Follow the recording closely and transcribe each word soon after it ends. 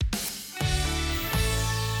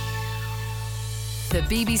The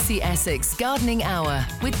BBC Essex Gardening Hour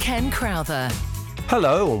with Ken Crowther.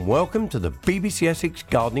 Hello and welcome to the BBC Essex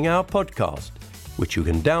Gardening Hour podcast, which you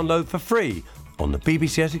can download for free on the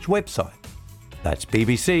BBC Essex website. That's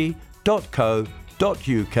bbc.co.uk/BBC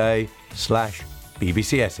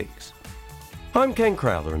Essex. I'm Ken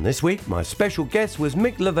Crowther, and this week my special guest was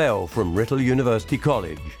Mick Lavelle from Writtle University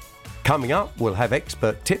College. Coming up, we'll have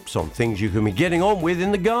expert tips on things you can be getting on with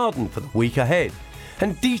in the garden for the week ahead,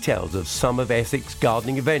 and details of some of Essex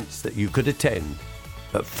gardening events that you could attend.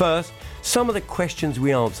 But first, some of the questions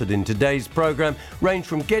we answered in today's programme range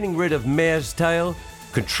from getting rid of mare's tail,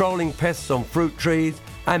 controlling pests on fruit trees,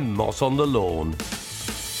 and moss on the lawn.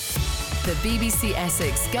 The BBC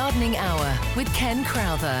Essex Gardening Hour with Ken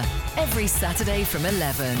Crowther, every Saturday from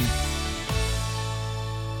 11.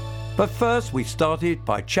 But first, we started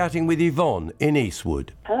by chatting with Yvonne in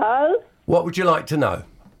Eastwood. Hello? What would you like to know?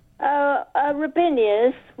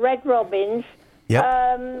 Robinias, red robins.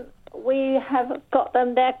 Yep. We have got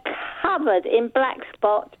them. They're covered in black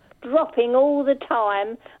spot, dropping all the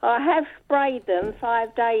time. I have sprayed them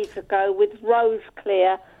 5 days ago with Rose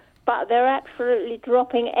Clear, but they're absolutely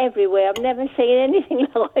dropping everywhere. I've never seen anything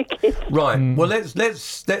like it. Right. Well, let's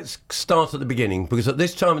start at the beginning, because at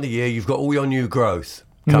this time of the year you've got all your new growth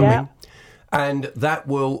coming, and that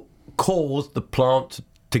will cause the plant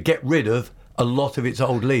to get rid of a lot of its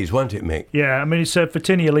old leaves, won't it, Mick? Yeah, I mean, it's a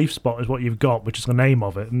Photinia leaf spot is what you've got, which is the name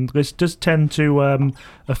of it, and this does tend to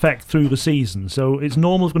affect through the season. So it's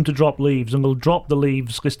normal for them to drop leaves, and they'll drop the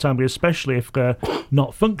leaves this time of year, especially if they're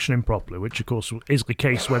not functioning properly, which of course is the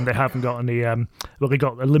case when they haven't got any. They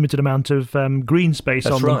got a limited amount of green space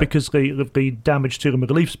on them because of the damage to them with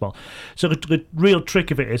the leaf spot. So the real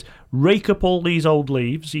trick of it is rake up all these old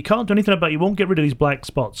leaves. You can't do anything about it. You won't get rid of these black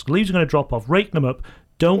spots. The leaves are going to drop off. Rake them up.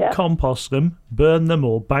 Don't compost them, burn them,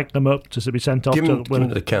 or bag them up to be sent off to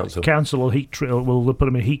the council. Council will will put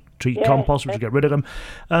them in heat treat compost, which will get rid of them.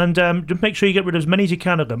 And just make sure you get rid of as many as you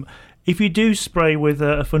can of them. If you do spray with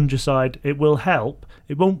a fungicide, it will help.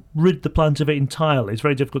 It won't rid the plant of it entirely. It's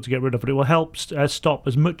very difficult to get rid of, but it will help stop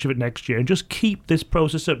as much of it next year. And just keep this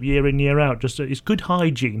process up year in, year out. Just it's good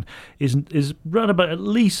hygiene is around about at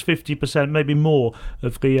least 50%, maybe more,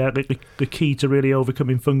 of the key to really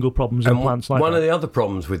overcoming fungal problems in plants like that. One of the other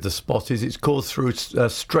problems with the spot is it's caused through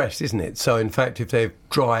stress, isn't it? So in fact, if they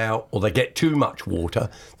dry out or they get too much water,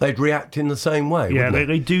 they'd react in the same way. Yeah,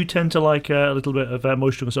 they do tend to like a little bit of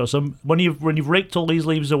moisture. So when you've raked all these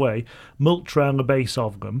leaves away, mulch around the base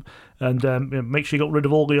of them, and make sure you got rid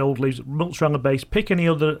of all the old leaves, mulch around the base, pick any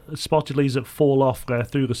other spotted leaves that fall off there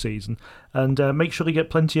through the season, and make sure they get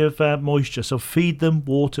plenty of moisture. So feed them,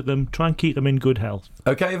 water them, try and keep them in good health.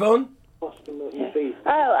 Okay, Yvonne?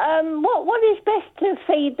 What is best to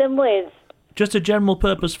feed them with? Just a general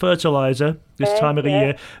purpose fertiliser this time of the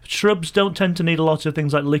year. Shrubs don't tend to need a lot of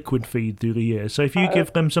things like liquid feed through the year. So if you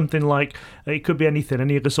give them something like, it could be anything,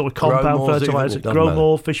 any of the sort of compound fertiliser, grow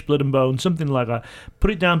more, fish blood and bone, something like that.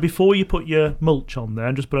 Put it down before you put your mulch on there,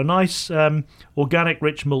 and just put a nice organic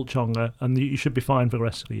rich mulch on there, and you should be fine for the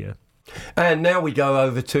rest of the year. And now we go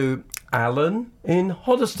over to Alan in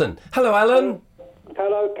Hoddesdon. Hello, Alan.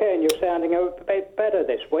 Hello, Ken. You're sounding a bit better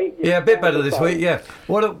this week. A bit better this week, yeah.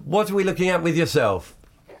 What are we looking at with yourself?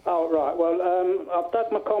 Oh, right. Well, I've dug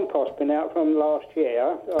my compost bin out from last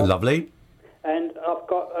year. Lovely. And I've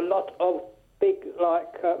got a lot of big,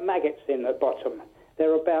 maggots in the bottom.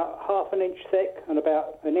 They're about half an inch thick and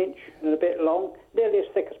about an inch and a bit long, nearly as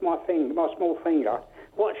thick as my small finger.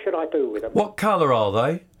 What should I do with them? What colour are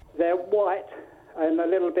they? They're white and a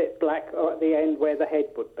little bit black at the end where the head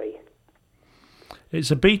would be. It's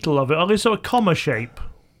a beetle of it. Are they sort of comma shape?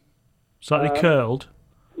 Slightly curled?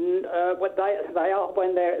 They are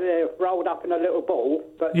when they're rolled up in a little ball.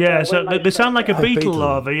 But so they sound like a beetle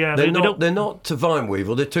larva, yeah. They're not to vine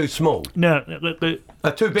weevil, they're too small. No.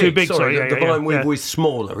 Too big, sorry. The vine weevil is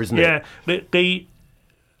smaller, isn't it? Yeah. The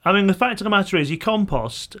fact of the matter is, your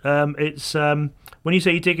compost, it's... when you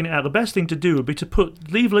say you're digging it out, the best thing to do would be to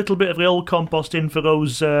leave a little bit of the old compost in for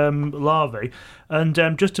those larvae, and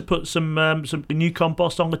just to put some new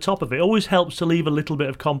compost on the top of it. It always helps to leave a little bit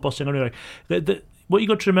of compost in anyway. What you've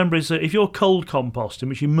got to remember is that if you're cold composting,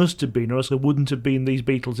 which you must have been, or else there wouldn't have been these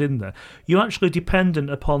beetles in there, you're actually dependent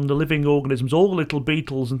upon the living organisms, all the little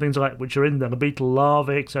beetles and things like that which are in there, the beetle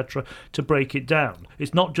larvae, etc., to break it down.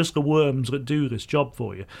 It's not just the worms that do this job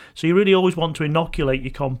for you. So you really always want to inoculate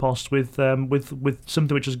your compost with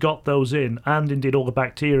something which has got those in, and indeed all the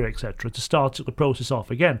bacteria, etc., to start the process off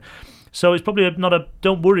again. So it's probably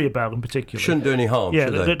don't worry about them particularly. Shouldn't do any harm,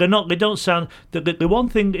 should they? They're not. They don't sound. The one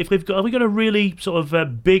thing, have we got a really sort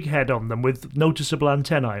of big head on them with noticeable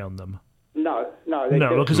antennae on them? No,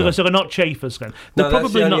 No, because they're not chafers then. They're No,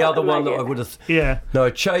 that's the only not, other one that I would have... Yeah. No,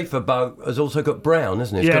 a chafer boat has also got brown,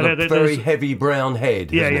 isn't it? It's Yeah, got a very heavy brown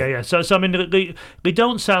head, Yeah, hasn't it? yeah. So I mean, they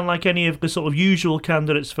don't sound like any of the sort of usual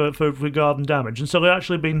candidates for garden damage, and so they're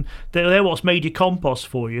actually they're what's made your compost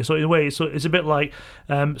for you. So in a way, it's a bit like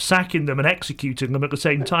sacking them and executing them at the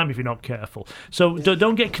same time if you're not careful. So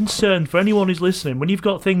don't get concerned, for anyone who's listening, when you've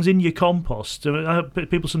got things in your compost.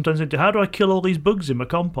 People sometimes say, how do I kill all these bugs in my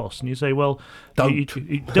compost? And you say, well, you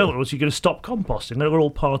don't, or else you're going to stop composting. They're all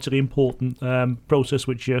part of the important process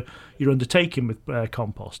which you're undertaking with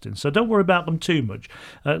composting. So don't worry about them too much.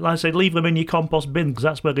 Like I say, leave them in your compost bin, because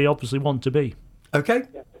that's where they obviously want to be. Okay.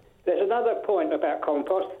 Yeah. There's another point about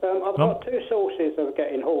compost. I've got two sources of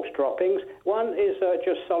getting horse droppings. One is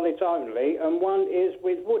just solids only, and one is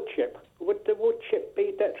with wood chip. Would the wood chip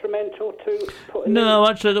be detrimental to putting? No,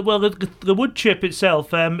 actually, well, the wood chip itself,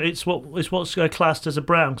 it's what's classed as a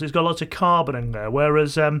brown, because it's got lots of carbon in there.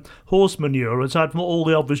 Whereas horse manure, aside from all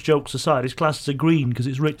the obvious jokes aside, is classed as a green because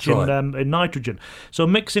it's rich in nitrogen. So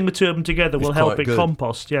mixing the two of them together will help it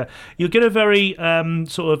compost. Yeah, you'll get a very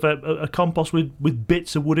sort of a compost with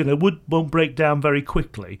bits of wood in there. Wood won't break down very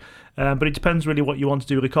quickly. But it depends really what you want to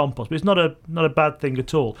do with the compost. But it's not a bad thing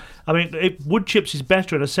at all. I mean, wood chips is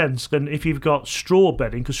better in a sense than if you've got straw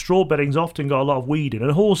bedding, because straw bedding's often got a lot of weed in,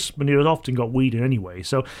 and horse manure has often got weed in anyway.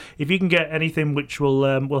 So if you can get anything which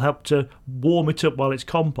will help to warm it up while it's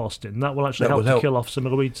composting, that will actually help to kill off some of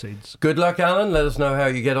the weed seeds. Good luck, Alan. Let us know how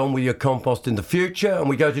you get on with your compost in the future. And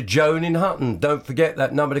we go to Joan in Hutton. Don't forget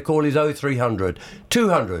that number to call is 0300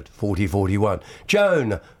 200 4041.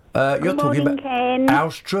 Joan, you're talking about Ken.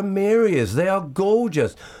 Austromerias. They are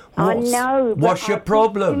gorgeous. I know. What's your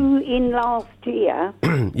problem? In last year.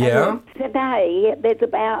 Yeah. And today, there's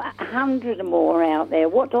about 100 or more out there.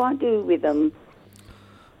 What do I do with them?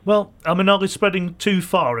 Well, I mean, are they spreading too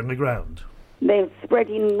far in the ground? They're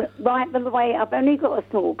spreading right the way. I've only got a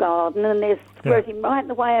small garden, and they're spreading right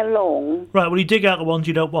the way along. Right. Well, you dig out the ones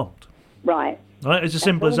you don't want. Right. Right. It's as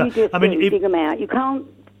simple as that. I mean, dig them out. You can't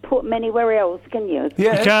put them anywhere else, can you?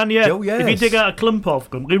 Yeah. You can, yeah. Oh, yes. If you dig out a clump of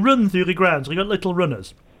them, they run through the ground, so you've got little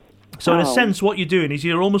runners. So in a sense, what you're doing is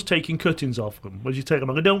you're almost taking cuttings off them as you take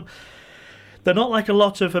them. They're not like a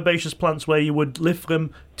lot of herbaceous plants where you would lift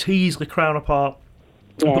them, tease the crown apart,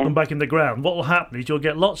 and put them back in the ground. What will happen is you'll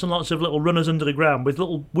get lots and lots of little runners under the ground with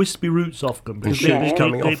little wispy roots off them. And shoots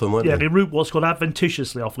coming off them, won't they? They root what's called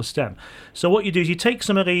adventitiously off the stem. So what you do is you take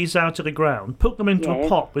some of these out of the ground, put them into a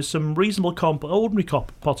pot with some reasonable ordinary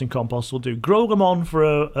potting compost will do. Grow them on for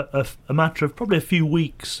a matter of probably a few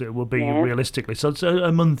weeks, it will be realistically. So it's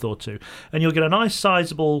a month or two. And you'll get a nice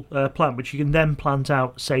sizable plant which you can then plant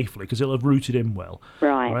out safely because it'll have rooted in well.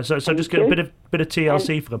 Right. So just get a bit of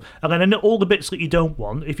TLC for them. And then all the bits that you don't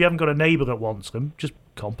want, if you haven't got a neighbour that wants them, just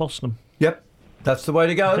compost them. Yep, that's the way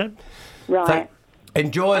to go. Okay. Right.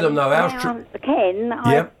 Enjoy them, though. Ken,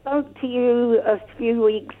 I spoke to you a few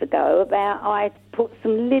weeks ago about I put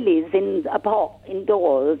some lilies in a pot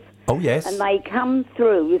indoors. Oh, yes. And they come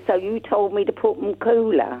through, so you told me to put them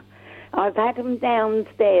cooler. I've had them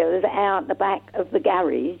downstairs out the back of the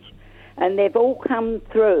garage, and they've all come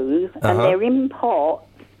through, and they're in pots.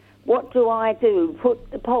 What do I do?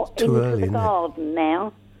 Put the pot into the garden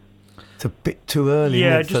now? It's a bit too early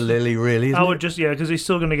for lily, really, isn't it? I would just, because he's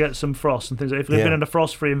still going to get some frost and things. If they've been in a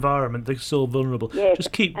frost-free environment, they're still vulnerable. Yes.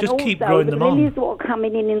 Just keep also, growing them on. The lilies that are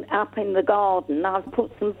coming up in the garden, I've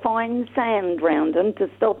put some fine sand round them to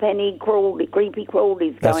stop any creepy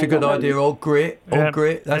crawlies That's going a good on. idea. Old grit.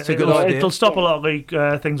 That's a good idea. It'll stop a lot of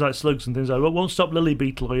the things like slugs and things like that. It won't stop lily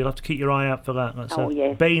beetle, you'll have to keep your eye out for that. That's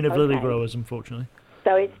a bane of lily growers, unfortunately.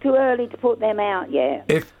 So it's too early to put them out yet?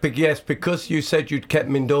 Because you said you'd kept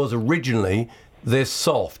them indoors originally, they're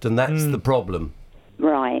soft, and that's the problem.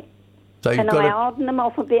 Right. So Can I harden them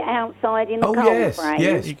off a bit outside in the cold frame?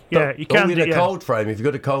 Yes. You can in a cold frame. If you've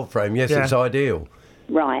got a cold frame, it's ideal.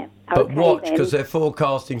 Right. But watch, because they're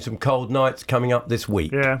forecasting some cold nights coming up this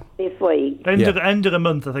week. Yeah. This week. End of the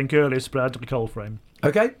month, I think, earliest spread to the cold frame.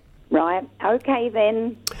 Okay. Right, okay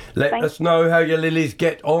then. Let us know how your lilies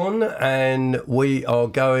get on, and we are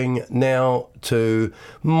going now to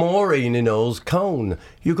Maureen in Earl's Colne.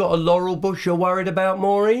 You got a laurel bush you're worried about,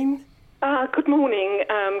 Maureen? Good morning,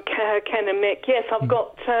 Ken and Mick. Yes, I've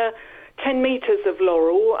got 10 metres of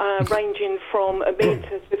laurel, ranging from 1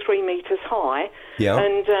 metre to 3 metres high. Yeah.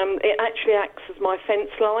 And it actually acts as my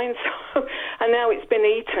fence line. So, and now it's been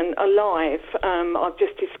eaten alive, I've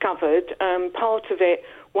just discovered. Part of it,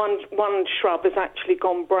 one shrub has actually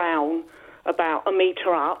gone brown about 1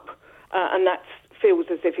 metre up, and that feels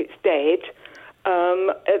as if it's dead.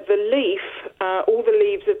 The leaf, all the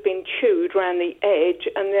leaves have been chewed around the edge,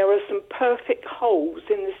 and there are some perfect holes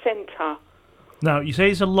in the centre. Now, you say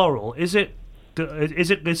it's a laurel. Is it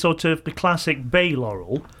the sort of the classic bay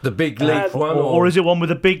laurel? The big leaf one? Or is it one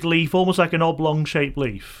with a big leaf, almost like an oblong-shaped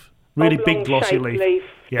leaf? Really big, glossy leaf.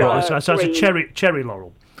 Yeah, so it's a cherry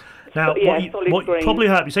laurel. Now, what probably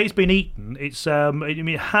happened, you say it's been eaten, it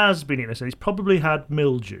has been eaten, so it's probably had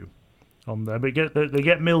mildew on there. But they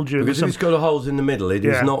get mildew. Because if it's got holes in the middle, it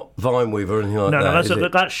is not vineweed or anything like that. No,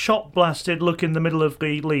 that shot-blasted look in the middle of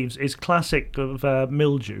the leaves is classic of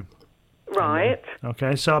mildew. Right.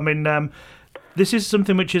 Okay, so, this is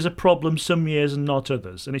something which is a problem some years and not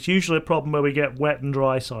others. And it's usually a problem where we get wet and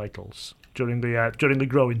dry cycles during the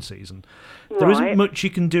growing season. There isn't much you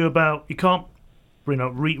can do about... You can't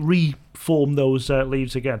reform those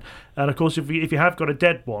leaves again. And of course, if you have got a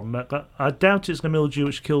dead one, I doubt it's the mildew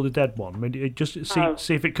which killed the dead one. Just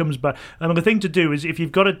see if it comes back. And the thing to do is, if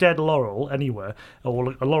you've got a dead laurel anywhere,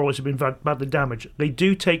 or a laurel which has been badly damaged, they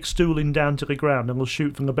do take stooling down to the ground and will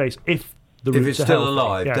shoot from the base if the roots it's are still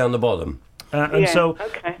healthy. alive down the bottom.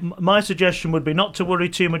 My suggestion would be not to worry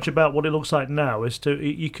too much about what it looks like now.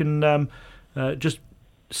 You can just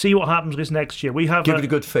see what happens this next year. Give it a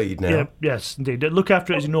good feed now. Yeah, yes, indeed. Look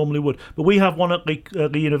after it as you normally would. But we have one at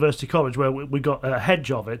the University College where we got a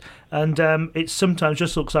hedge of it, and it sometimes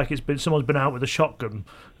just looks like someone's been out with a shotgun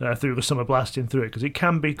through the summer, blasting through it, because it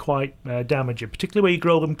can be quite damaging, particularly where you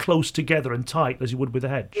grow them close together and tight as you would with a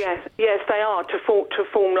hedge. Yes, they are to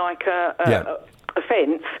form like a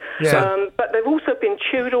fence. Yeah. But they've also been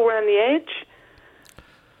chewed all around the edge.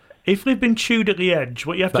 If they've been chewed at the edge,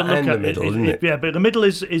 what you have to look at is yeah, but the middle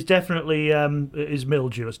is definitely is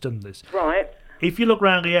mildew that's done this. Right. If you look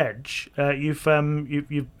round the edge, if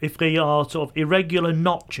they are sort of irregular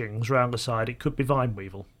notchings round the side, it could be vine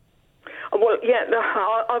weevil. Well, yeah,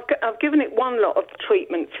 I've given it one lot of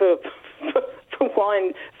treatment for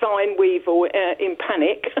vine weevil in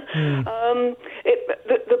panic.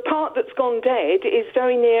 The part that's gone dead is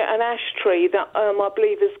very near an ash tree that I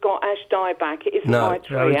believe has got ash dieback. It isn't my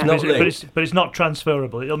tree. But it's not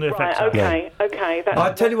transferable. It only affects okay.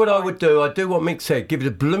 I tell you what I would do. I'd do what Mick said. Give it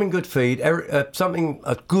a blooming good feed,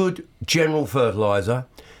 a good general fertiliser.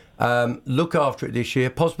 Look after it this year.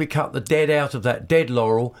 Possibly cut the dead out of that dead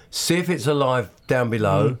laurel. See if it's alive down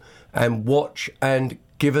below, and watch and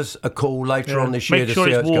give us a call later on this year to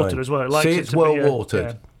see how it's watered going. As well. See it's well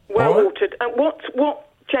watered. Well watered. And what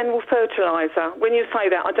general fertiliser? When you say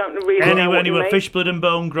that, I don't really know what you mean. Fish, blood and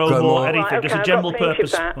bone, grow more, anything. Right, just a general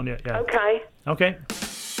purpose. Okay.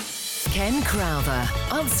 Ken Crowther,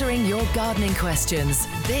 answering your gardening questions.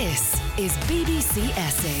 This is BBC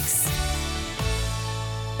Essex.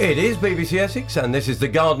 It is BBC Essex, and this is the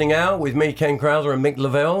Gardening Hour with me, Ken Crowther, and Mick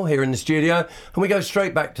Lavelle here in the studio. And we go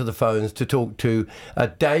straight back to the phones to talk to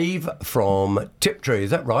Dave from Tiptree. Is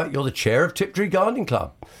that right? You're the chair of Tiptree Gardening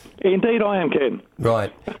Club. Indeed, I am, Ken.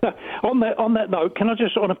 Right. On that note, can I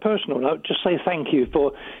just, on a personal note, just say thank you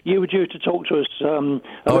for you were due to talk to us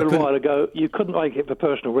a little while ago. You couldn't make it for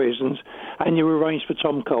personal reasons, and you arranged for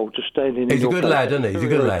Tom Cole to stand in. He's a good lad, isn't he? He's a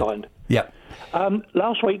good lad. Kind. Yeah.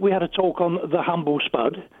 Last week we had a talk on the humble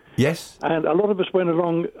spud. Yes. And a lot of us went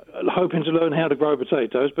along hoping to learn how to grow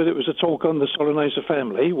potatoes, but it was a talk on the Solanaceae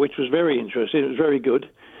family, which was very interesting. It was very good.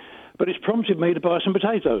 But it's prompted me to buy some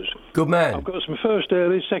potatoes. Good man. I've got some first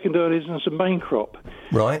earlies, second earlies, and some main crop.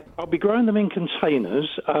 Right. I'll be growing them in containers.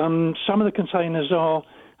 Some of the containers are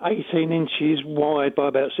 18 inches wide by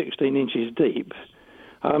about 16 inches deep.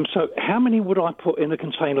 So how many would I put in a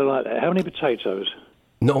container like that? How many potatoes?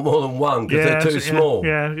 Not more than one, because they're too small.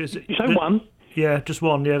 Yeah. You say one? Yeah, just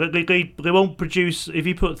one. Yeah, they won't produce. If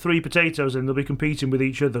you put 3 potatoes in, they'll be competing with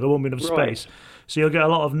each other. There won't be enough space, so you'll get a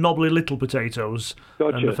lot of knobbly little potatoes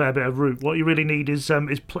and a fair bit of root. What you really need is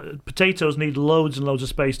potatoes need loads and loads of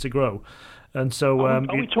space to grow, and so are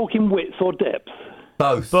we talking width or depth?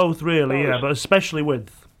 Both really. Yeah, but especially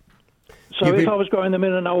width. So if I was growing them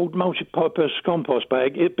in an old multi-purpose compost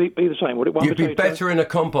bag, it'd be the same, would it? You'd be better in a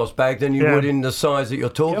compost bag than you would in the size that you're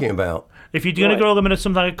talking about. If you're going to grow them in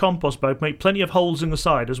something like a compost bag, make plenty of holes in the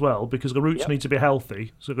side as well, because the roots need to be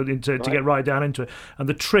healthy to get right down into it. And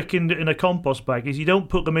the trick in a compost bag is you don't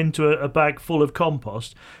put them into a bag full of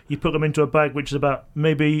compost. You put them into a bag which is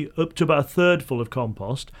maybe up to about a third full of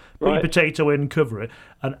compost. Put your potato in, cover it,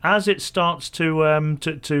 and as it starts to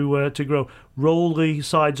grow, roll the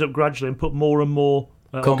sides up gradually and put more and more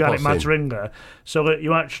organic matter in there, so that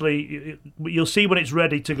you'll see when it's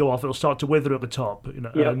ready to go off, it'll start to wither at the top, and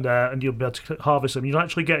you'll be able to harvest them. You'll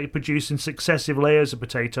actually get it producing successive layers of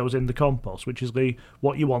potatoes in the compost, which is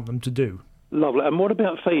what you want them to do. Lovely. And what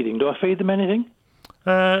about feeding? Do I feed them anything?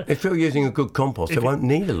 If you're using a good compost, they won't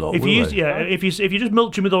need a lot, If will you use, they? yeah, if you just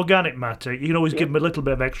mulch them with organic matter, you can always give them a little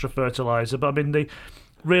bit of extra fertiliser. But I mean,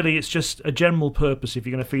 really, it's just a general purpose if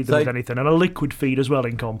you're going to feed them with anything, and a liquid feed as well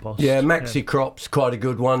in compost. Yeah, Maxi Crop's quite a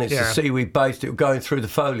good one. It's Yeah. a seaweed based. It'll go in through the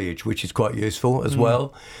foliage, which is quite useful as Mm.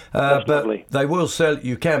 well. That's but lovely. they will sell.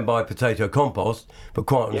 You can buy potato compost, but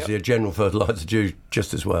quite honestly, a general fertiliser do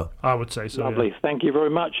just as well. I would say so. Lovely. Yeah. Thank you very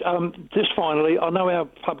much. Just finally, I know our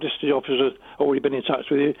publicity officer has already been in touch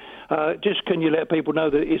with you. Just can you let people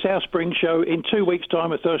know that it's our spring show in 2 weeks'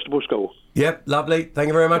 time at Thurstable School? Yep, lovely. Thank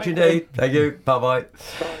you very much indeed. Thank you. Bye-bye.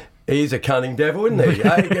 He's a cunning devil, isn't he?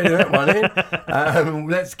 Hey, getting that one in.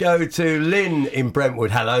 Let's go to Lynn in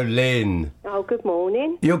Brentwood. Hello, Lynn. Oh, good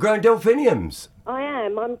morning. You're growing delphiniums. I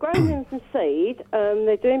am. I'm growing them from seed.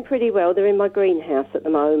 They're doing pretty well. They're in my greenhouse at the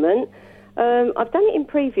moment. I've done it in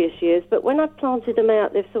previous years, but when I've planted them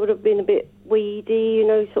out, they've sort of been a bit weedy,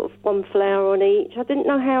 sort of one flower on each. I didn't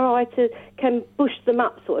know how can bush them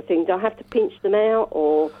up sort of thing. Do I have to pinch them out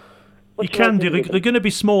or... You can do. They're going to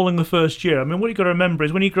be small in the first year. I mean, what you've got to remember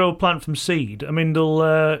is when you grow a plant from seed, I mean,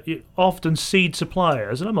 they'll often seed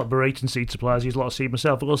suppliers, and I'm not berating seed suppliers, I use a lot of seed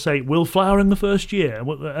myself, but they'll say, we'll flower in the first year.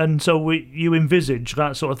 And so you envisage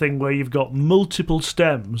that sort of thing where you've got multiple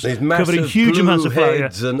stems These covering massive huge blue amounts of flower.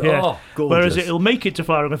 heads and, oh, gorgeous. Whereas it'll make it to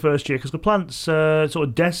flower in the first year because the plant's sort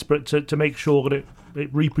of desperate to make sure that it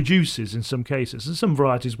reproduces in some cases, and some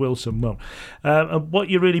varieties will, some won't. And what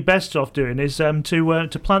you're really best off doing is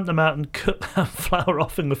to plant them out and cut that flower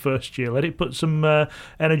off in the first year. Let it put some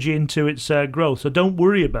energy into its growth. So don't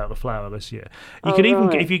worry about the flower this year. You can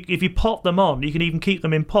even if you pot them on, you can even keep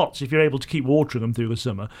them in pots if you're able to keep watering them through the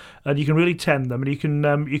summer, and you can really tend them. And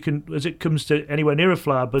you can as it comes to anywhere near a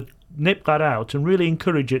flower, but nip that out and really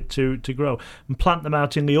encourage it to grow and plant them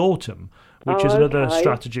out in the autumn. Which is another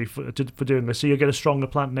strategy for doing this, so you'll get a stronger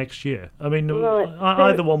plant next year. I mean,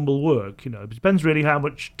 either one will work. It depends really how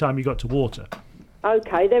much time you got to water.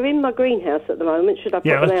 Okay, they're in my greenhouse at the moment. Should I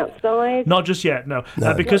put them outside? Not just yet, no.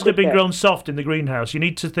 Because they've been grown soft in the greenhouse, you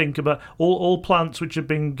need to think about all plants which have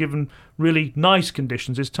been given really nice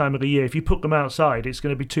conditions this time of the year. If you put them outside, it's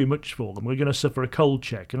going to be too much for them. We're going to suffer a cold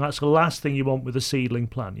check, and that's the last thing you want with a seedling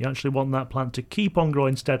plant. You actually want that plant to keep on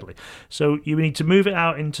growing steadily. So you need to move it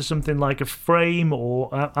out into something like a frame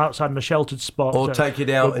or outside in a sheltered spot. Or take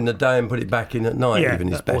it out in the day and put it back in at night,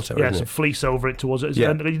 even is better, isn't some it? fleece over it towards it.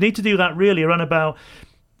 Yeah. And you need to do that really around about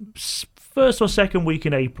first or second week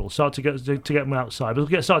in April, start to get them outside.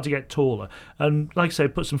 They'll start to get taller, and like I say,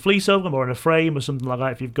 put some fleece over them or in a frame or something like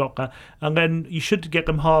that if you've got that, and then you should get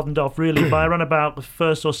them hardened off really by around about the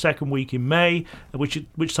first or second week in May,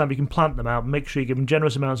 which time you can plant them out. Make sure you give them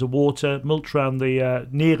generous amounts of water, mulch around the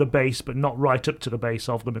near the base, but not right up to the base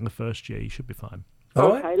of them in the first year. You should be fine.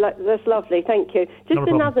 Okay, that's lovely. Thank you. Just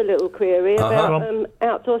another little query about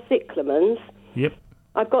outdoor cyclamens. Yep.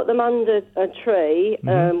 I've got them under a tree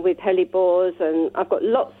with hellebores, and I've got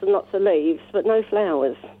lots and lots of leaves, but no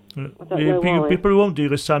flowers. I don't know why. People won't do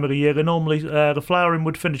this time of the year. They normally the flowering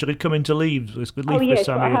would finish. It'd come into leaves. This time of year.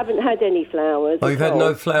 I haven't had any flowers. Oh, you've had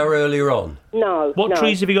no flower earlier on? No. What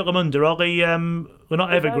trees have you got them under? Are they? They're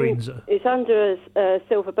not evergreens. It's under a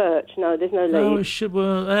silver birch. No, there's no leaves. Oh, it should.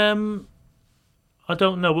 Well, I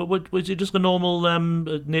don't know. Was it just the normal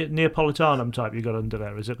Neapolitanum type you got under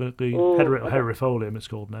there? Is it the Herifolium it's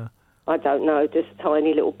called now? I don't know. Just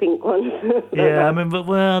tiny little pink ones. Yeah, I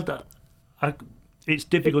mean, it's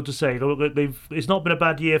difficult to say. It's not been a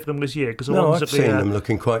bad year for them this year because I've seen them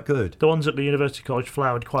looking quite good. The ones at the University College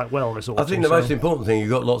flowered quite well this autumn. I think the most important thing, you've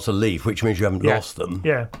got lots of leaf, which means you haven't lost them.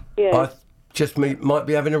 Yeah. I just might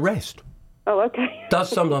be having a rest. Oh, okay. Does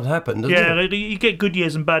sometimes happen, doesn't it? You get good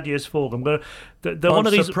years and bad years for them. They're I'm one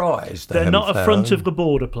of these, surprised they're not a front of the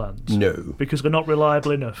border plants. No. Because they're not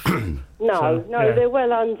reliable enough. They're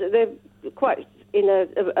well under. They're quite in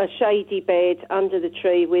a shady bed under the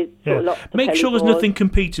tree with lots of Make sure there's hellebores. nothing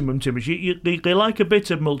competing with them too much. They like a bit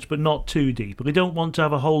of mulch, but not too deep. But they don't want to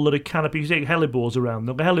have a whole lot of canopy. You see hellebores around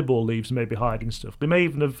them. The hellebore leaves may be hiding stuff. They may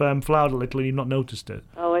even have flowered a little and you've not noticed it.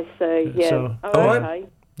 Oh, I see. Yeah. So,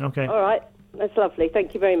 Okay. All right. That's lovely.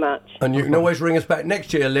 Thank you very much. And you can always ring us back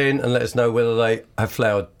next year, Lynn, and let us know whether they have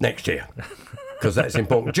flowered next year, because that's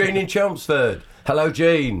important. Jean in Chelmsford. Hello,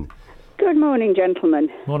 Jean. Good morning, gentlemen.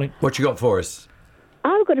 Morning. What you got for us?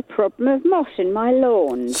 I've got a problem of moss in my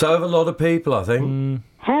lawn. So have a lot of people, I think.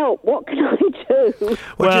 Help, what can I do?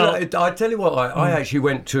 Well, I tell you what, I actually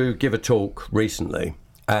went to give a talk recently,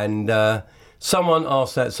 and someone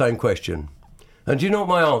asked that same question. And do you know what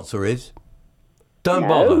my answer is? Don't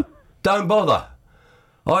bother. Don't bother.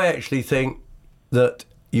 I actually think that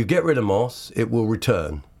you get rid of moss, it will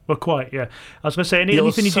return. Well, quite, yeah. I was going to say, You're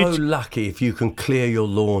anything you so do... lucky if you can clear your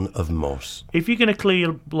lawn of moss. If you're going to clear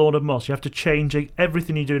your lawn of moss, you have to change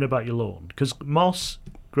everything you're doing about your lawn. Because moss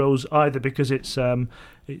grows either because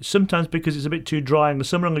sometimes because it's a bit too dry and the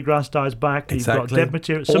summer only grass dies back and you've got dead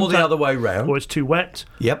material. Or the other way round. Or it's too wet.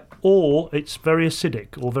 Yep. Or it's very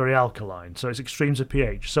acidic or very alkaline, so it's extremes of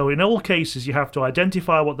pH. So in all cases, you have to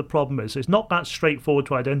identify what the problem is. It's not that straightforward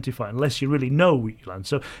to identify unless you really know your land.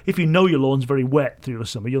 So if you know your lawn's very wet through the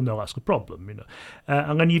summer, you'll know that's the problem.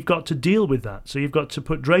 And then you've got to deal with that. So you've got to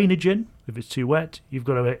put drainage in. If it's too wet, you've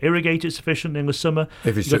got to irrigate it sufficiently in the summer.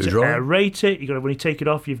 If it's you've too got to dry, aerate it. When you take it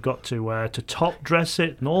off, you've got to top dress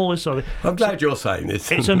it and all this sort of. I'm glad you're saying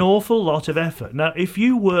this. It's an awful lot of effort. Now, if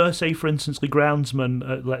you were, say, for instance, the groundsman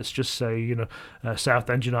at, let's just say,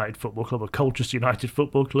 Southend United Football Club or Colchester United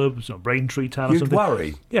Football Club, Braintree Town or You'd something.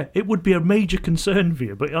 worry. Yeah, it would be a major concern for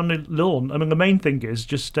you. But on the lawn, I mean, the main thing is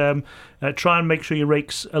just try and make sure you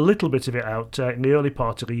rakes a little bit of it out in the early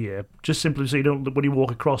part of the year, just simply so you don't, when you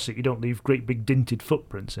walk across it, you don't leave great big dinted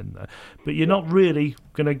footprints in there. But you're not really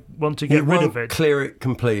going to want to get rid of it. Clear it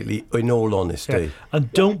completely, in all honesty. Yeah.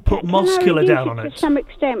 And don't put moss killer down on it. To some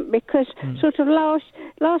extent, because sort of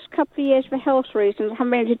last couple of years for health reasons, I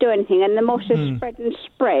haven't been able to do anything, and the moss has spread and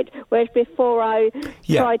spread. Whereas before I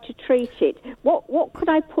tried to treat it. What could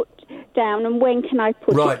I put down, and when can I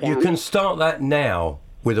put it down? Right, you can start that now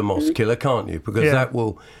with a moss killer, can't you? Because that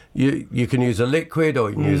will you can use a liquid or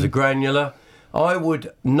you can use a granular. I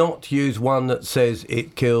would not use one that says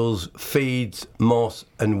it kills feeds, moss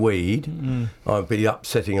and weed. I'd be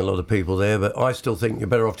upsetting a lot of people there, but I still think you're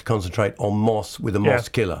better off to concentrate on moss with a moss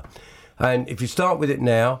killer. And if you start with it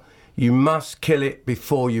now, you must kill it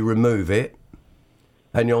before you remove it.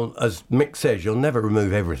 And as Mick says, you'll never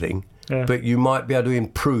remove everything, but you might be able to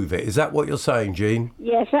improve it. Is that what you're saying, Jean?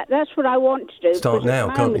 Yes, that's what I want to do. Start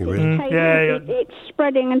now, can't you, really? It's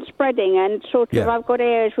spreading and spreading, and sort of I've got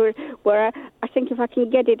areas where I think if I can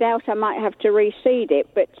get it out, I might have to reseed it,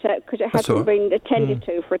 but because it hasn't been attended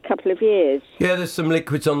to for a couple of years. Yeah, there's some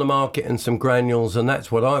liquids on the market and some granules, and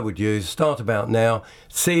that's what I would use. Start about now.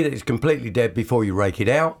 See that it's completely dead before you rake it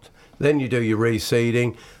out. Then you do your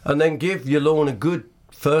reseeding, and then give your lawn a good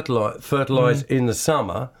fertilise in the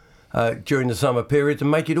summer, during the summer period, to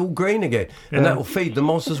make it all green again, and that will feed the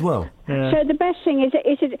moss as well. So the best thing is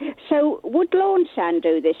so would lawn sand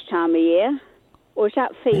do this time of year, or is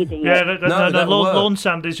that feeding? No, lawn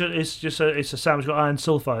sand is just a sand which got iron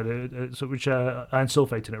sulfide, iron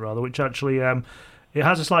sulfate in it rather, which actually. It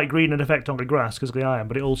has a slight greening effect on the grass because of the iron,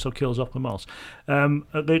 but it also kills off the moss.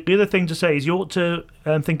 The other thing to say is you ought to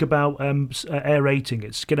think about aerating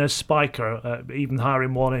it. Skin a spiker, even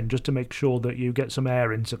hiring one in, just to make sure that you get some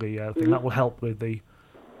air into the thing. That will help with the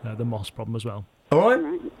moss problem as well. All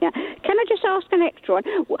right. Yeah. Can I just ask an extra one?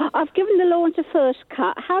 I've given the lawn a first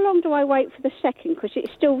cut. How long do I wait for the second? Because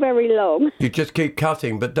it's still very long. You just keep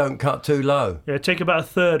cutting, but don't cut too low. Yeah, take about a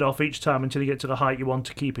third off each time until you get to the height you want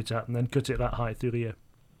to keep it at, and then cut it that height through the year.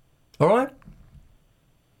 All right?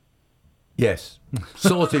 Yes.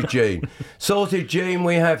 Sorted, Jean. Sorted, Jean.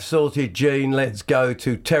 We have sorted, Jean. Let's go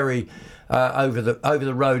to Terry over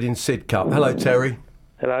the road in Sidcup. Hello, Terry.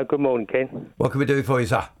 Hello, good morning, Ken. What can we do for you,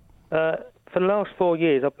 sir? For the last 4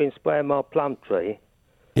 years, I've been spraying my plum tree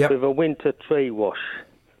with a winter tree wash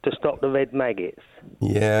to stop the red maggots.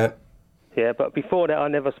 Yeah. Yeah, but before that, I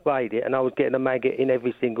never sprayed it, and I was getting a maggot in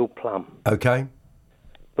every single plum. Okay.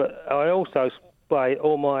 But I also spray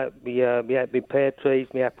all my pear trees,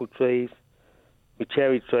 my apple trees, my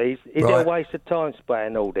cherry trees. Is it a waste of time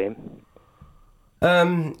spraying all them?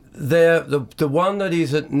 The one that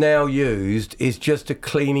is now used is just a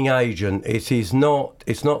cleaning agent. It's not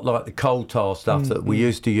like the coal tar stuff that we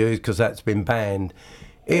used to use because that's been banned.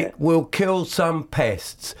 It will kill some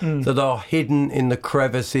pests that are hidden in the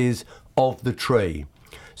crevices of the tree.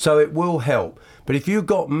 So it will help. But if you've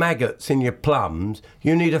got maggots in your plums,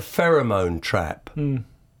 you need a pheromone trap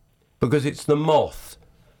because it's the moth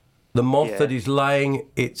that is laying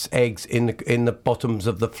its eggs in the bottoms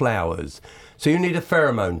of the flowers. So you need a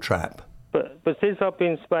pheromone trap. But since I've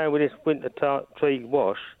been spraying with this winter tree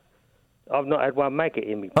wash, I've not had one maggot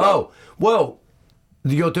in me. Oh, well,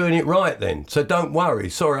 you're doing it right then. So don't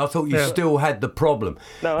worry. Sorry, I thought you still had the problem.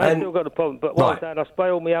 No, I've still got the problem. But what I'm saying, I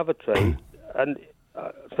spray all my other trees, and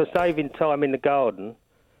for saving time in the garden,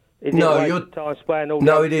 is it a waste of time spraying all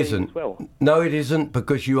the other trees as well? No, it isn't,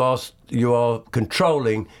 because you are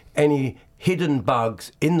controlling any hidden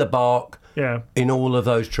bugs in the bark. Yeah. In all of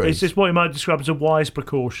those trees. It's just what you might describe as a wise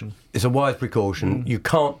precaution. It's a wise precaution. You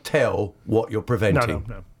can't tell what you're preventing.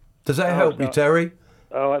 No. Does that help you, Terry?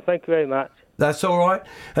 All right, thank you very much. That's all right.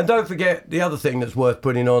 And don't forget, the other thing that's worth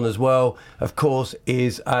putting on as well, of course,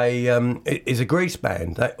 is a grease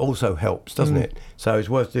band. That also helps, doesn't it? So it's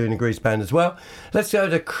worth doing a grease band as well. Let's go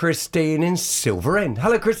to Christine in Silver End.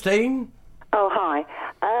 Hello, Christine. Oh, hi.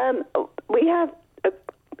 We have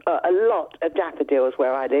a lot of daffodils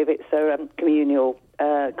where I live. It's a communal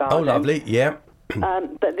garden. Oh, lovely, yeah.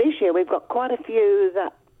 But this year we've got quite a few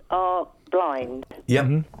that are blind.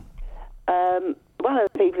 Yep. One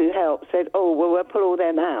of the people who helped said, "Oh, well, we'll pull all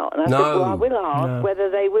them out." And I said, "Well, I will ask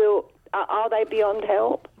whether they will. Are they beyond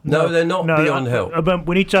help?" No, they're not beyond help. But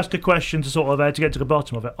we need to ask a question to sort of to get to the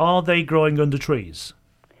bottom of it. Are they growing under trees?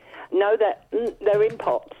 No, they're in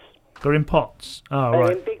pots. They're in pots. Oh, they're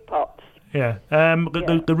right. in big pots. Yeah.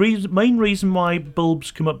 The main reason why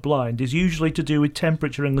bulbs come up blind is usually to do with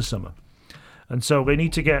temperature in the summer, and so they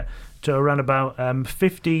need to get to around about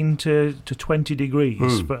 15 to 20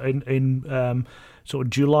 degrees in sort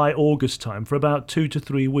of July, August time for about 2 to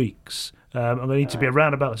 3 weeks. And they need to be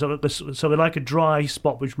around about so they're like a dry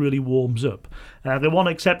spot which really warms up. The one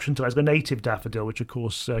exception to that is the native daffodil, which of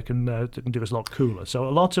course can do us a lot cooler. So a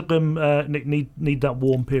lot of them need that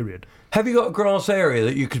warm period. Have you got a grass area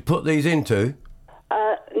that you could put these into?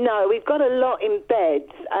 No, we've got a lot in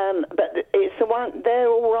beds, but it's the one. They're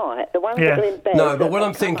all right. The ones that are in beds. No, but what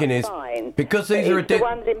I'm thinking is because these are the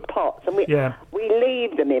ones in pots, and we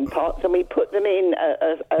leave them in pots and we put them in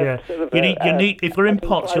sort of. You need if they're in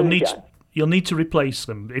pots, you'll need to replace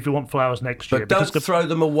them if you want flowers next year. But don't throw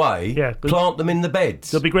them away. Yeah, plant them in the beds.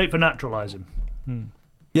 They'll be great for naturalising.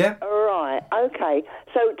 Yeah. Right. Okay.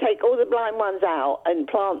 So take all the blind ones out and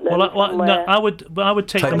plant them. No, I would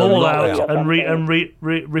take them all out and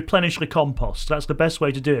replenish the compost. That's the best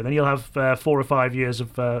way to do it. Then you'll have 4 or 5 years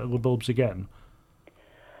of the bulbs again.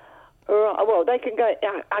 Right. Well, they can go.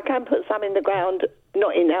 I can put some in the ground,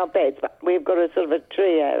 not in our beds, but we've got a sort of a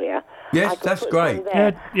tree area. Yes, that's great.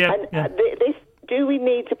 Do we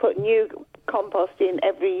need to put new compost in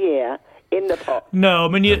every year? In the pot? No, I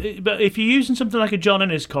mean, but if you're using something like a John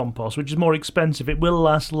Innes compost, which is more expensive, it will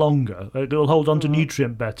last longer. It will hold on to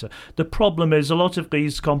nutrient better. The problem is a lot of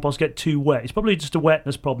these composts get too wet. It's probably just a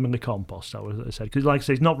wetness problem in the compost, I said, because like I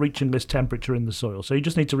say, it's not reaching this temperature in the soil. So you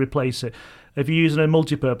just need to replace it. If you're using a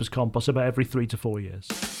multi-purpose compost, about every 3 to 4 years.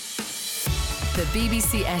 The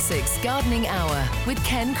BBC Essex Gardening Hour with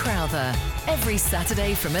Ken Crowther, every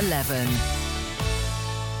Saturday from 11.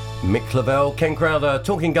 Mick Lavelle, Ken Crowther,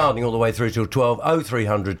 talking gardening all the way through till 12.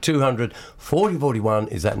 0300 200 4041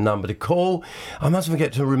 is that number to call. I mustn't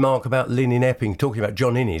forget to remark about Lynn in Epping, talking about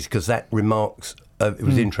John Innes, because that remarks, it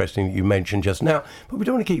was interesting that you mentioned just now. But we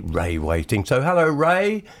don't want to keep Ray waiting. So, hello,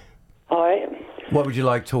 Ray. Hi. What would you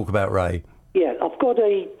like to talk about, Ray? Yeah, I've got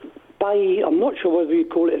a bay, I'm not sure whether you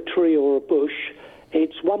call it a tree or a bush.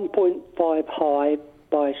 It's 1.5 high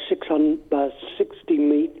by 60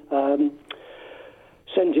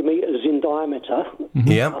 centimetres in diameter.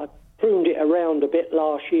 Yeah. I pruned it around a bit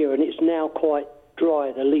last year and it's now quite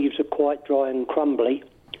dry. The leaves are quite dry and crumbly,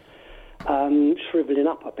 shrivelling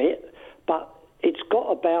up a bit. But it's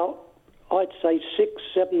got about, I'd say,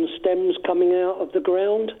 6-7 stems coming out of the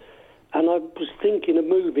ground. And I was thinking of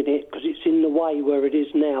moving it because it's in the way where it is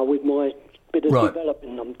now with my bit of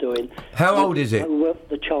developing I'm doing. How old is it? I don't know what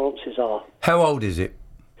the chances are. How old is it?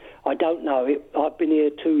 I don't know. I've been here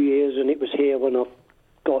 2 years and it was here when I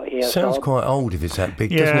got here. Sounds quite old if it's that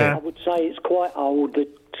big, doesn't it? I would say it's quite old. But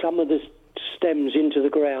some of the stems into the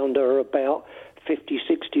ground are about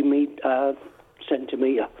 50-60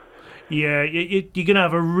 centimetre. Yeah, you're going to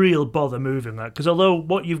have a real bother moving that, because although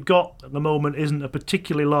what you've got at the moment isn't a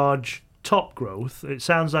particularly large top growth, it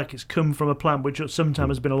sounds like it's come from a plant which sometimes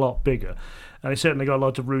has been a lot bigger, and it's certainly got a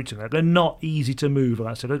lot of rooting there. They're not easy to move,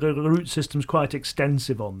 like I said. The root system's quite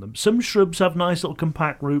extensive on them. Some shrubs have nice little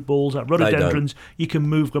compact root balls, like rhododendrons. You can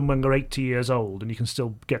move them when they're 80 years old, and you can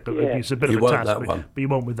still get them. Yeah. It's a bit of a task, but you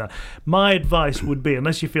won't with that. My advice would be,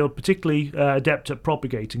 unless you feel particularly adept at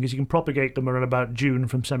propagating, is you can propagate them around about June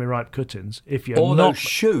from semi-ripe cuttings. If you're those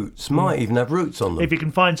shoots might even have roots on them. If you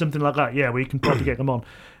can find something like that, where you can propagate them on.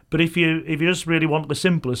 But if you just really want the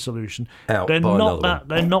simplest solution, they're not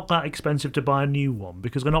that expensive to buy a new one,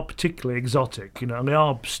 because they're not particularly exotic, and they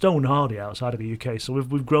are stone hardy outside of the UK. So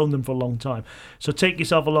we've grown them for a long time. So take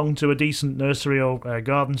yourself along to a decent nursery or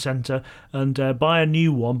garden centre and buy a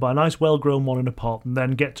new one, buy a nice well-grown one in a pot, and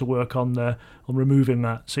then get to work on removing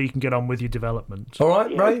that so you can get on with your development. All right,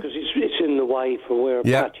 Ray. Because it's in the way for where a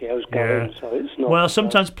patio's going, so it's not. Well,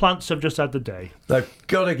 sometimes plants have just had the day. They've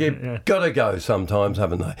got to go sometimes,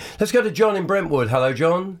 haven't they? Let's go to John in Brentwood. Hello,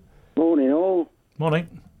 John. Morning, all.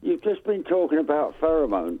 Morning. You've just been talking about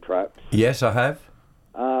pheromone traps. Yes, I have.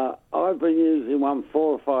 I've been using one 4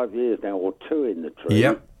 or 5 years now, or 2 in the tree.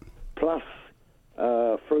 Yep. Plus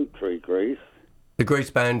fruit tree grease. The grease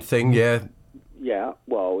band thing, yeah. Yeah,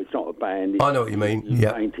 well, it's not a band. I know what you mean. You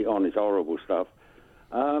Yeah. paint it on, it's horrible stuff.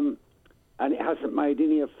 And it hasn't made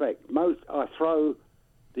any effect. I throw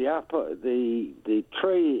the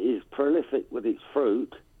tree is prolific with its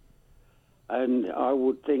fruit, and I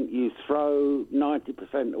would think you throw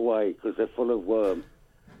 90% away because they're full of worm.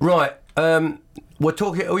 Right. We're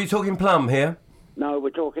talking. Are you talking plum here? No, we're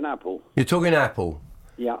talking apple. You're talking apple.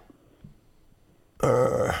 Yeah.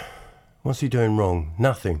 What's he doing wrong?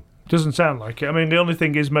 Nothing. Doesn't sound like it. I mean, the only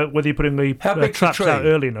thing is whether you're putting the traps tree? out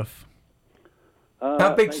early enough.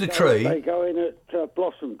 How big's the tree? They go in at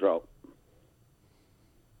blossom drop.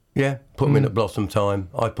 Yeah, put them in at blossom time.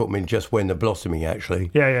 I put them in just when they're blossoming,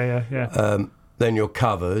 actually. Yeah. Then you're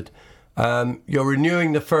covered. You're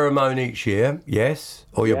renewing the pheromone each year, yes?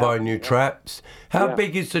 Or you're buying new traps. How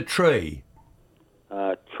big is the tree?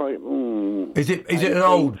 Is it an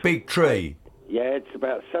old, big tree? Yeah, it's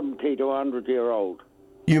about 70 to 100 year old.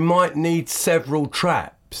 You might need several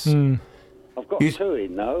traps. I've got 2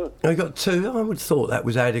 in, though. I've got 2. I would have thought that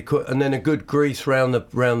was adequate. And then a good grease round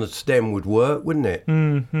the stem would work, wouldn't it?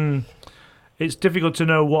 Mm-hmm. It's difficult to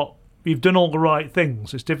know what... You've done all the right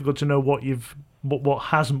things. It's difficult to know what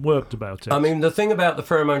hasn't worked about it. I mean, the thing about the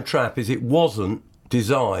pheromone trap is it wasn't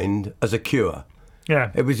designed as a cure.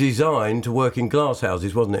 Yeah. It was designed to work in glass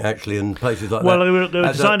houses, wasn't it, actually, and places like well, that? Well, they were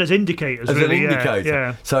designed as indicators, as really. An indicator.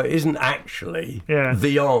 Yeah. So it isn't actually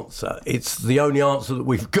the answer. It's the only answer that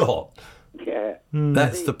we've got. Yeah.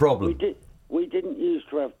 That's the problem. We didn't used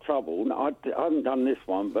to have trouble. No, I haven't done this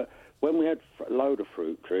one, but when we had a load of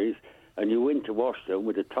fruit trees and you went to wash them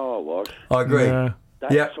with a tar wash... I agree.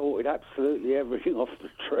 That sorted absolutely everything off the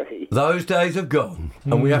tree. Those days have gone,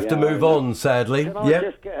 and we have to move on, sadly. Can I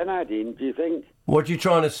just get an ad in, do you think? What are you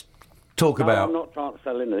trying to talk about? I'm not trying to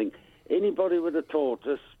sell anything. Anybody with a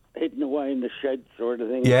tortoise hidden away in the sheds or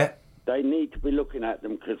anything, they need to be looking at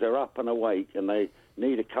them because they're up and awake and they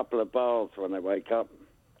need a couple of baths when they wake up.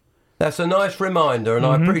 That's a nice reminder, and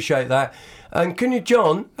I appreciate that. And can you,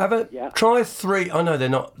 John, try 3... I know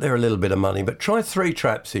they're a little bit of money, but try 3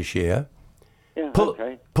 traps this year. Yeah,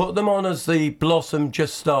 Put them on as the blossom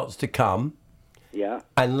just starts to come. Yeah.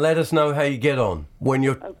 And let us know how you get on when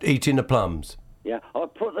you're eating the plums. Yeah, I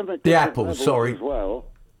put them at the apples, sorry. As well.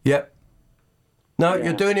 Yep. No,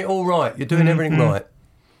 you're doing it all right. You're doing everything right.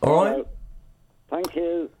 All right? Thank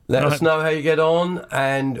you. Let us know how you get on,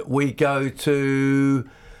 and we go to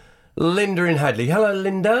Linda in Hadley. Hello,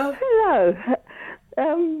 Linda. Hello.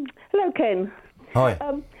 Hello, Ken. Hi.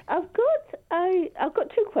 I've got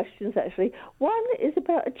 2 questions, actually. One is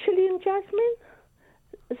about a Chilean jasmine,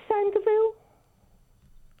 a Sanderville.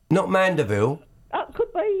 Not Mandeville.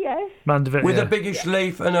 Could be, yes. Mandeville, with a biggish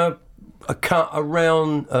leaf and a cut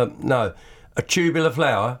around, a tubular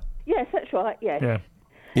flower. Yes, that's right, yes. Yeah.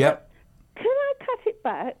 Yep. Can I cut it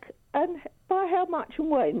back, and by how much and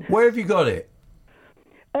when? Where have you got it?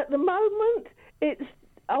 At the moment, it's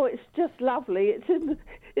just lovely. It's in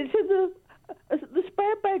the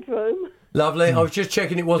spare bedroom. Lovely. I was just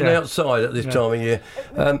checking it wasn't outside at this time of year.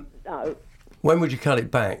 No. When would you cut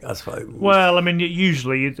it back, I suppose? Well, I mean,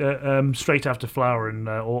 usually straight after flowering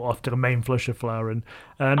or after the main flush of flowering.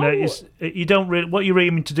 And you don't really, what you're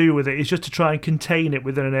aiming to do with it is just to try and contain it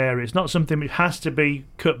within an area. It's not something that has to be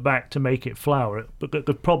cut back to make it flower. But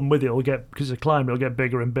the problem with it will get, because it's a climber, it'll get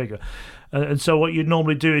bigger and bigger. And so what you'd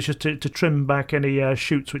normally do is just to trim back any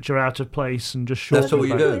shoots which are out of place and just shorten. That's all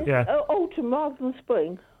you do? Yeah. Autumn rather than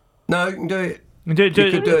spring. No, you can do it. You could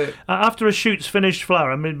do it. After a shoot's finished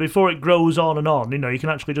flower, I mean, before it grows on and on, you can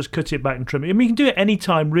actually just cut it back and trim it. I mean, you can do it any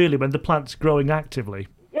time, really, when the plant's growing actively.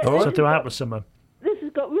 Yeah, so throughout the summer. This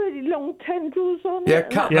has got really long tendrils on it.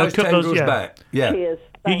 Cut those tendrils back. Yeah. Cheers.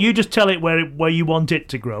 You just tell it where you want it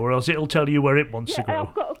to grow, or else it'll tell you where it wants to grow.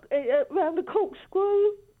 I've got around the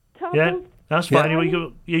corkscrew type of... That's fine. Yeah.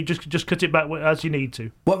 You just cut it back as you need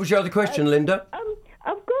to. What was your other question, Linda?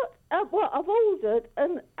 I've got... I've ordered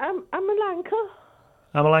an Amalanca.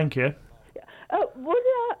 Amalanca?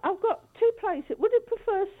 I've got 2 places. Would it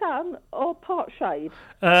prefer sun or part shade?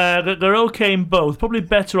 They're okay in both. Probably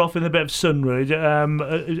better off in a bit of sun, really.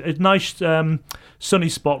 A nice sunny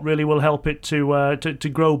spot really will help it to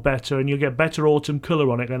grow better, and you'll get better autumn colour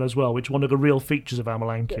on it then as well, which one of the real features of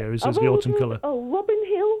Amalanca is the autumn colour. Oh, Robin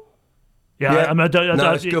Hill? Yeah,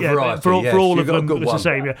 it's good variety. For all of them, it's the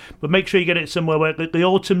same. Yeah, but make sure you get it somewhere where the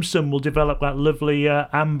autumn sun will develop that lovely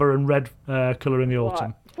amber and red colour in the autumn.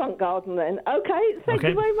 Right. Front garden then. Okay, thank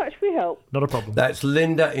you very much for your help. Not a problem. That's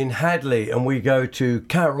Linda in Hadley, and we go to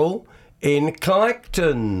Carol in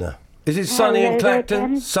Clacton. Is it sunny in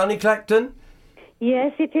Clacton? Sunny Clacton?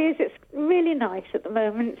 Yes, it is. It's really nice at the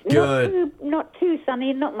moment. Good. Not too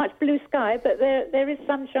sunny, not much blue sky, but there is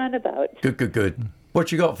sunshine about. Good.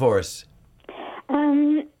 What you got for us?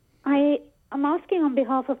 I'm asking on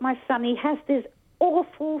behalf of my son. He has this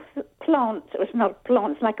awful plant. It's not a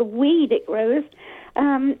plant, it's like a weed it grows.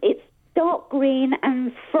 It's dark green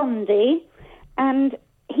and frondy, and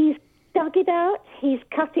he's dug it out, he's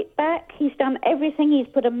cut it back, he's done everything, he's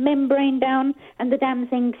put a membrane down, and the damn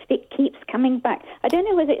thing keeps coming back. I don't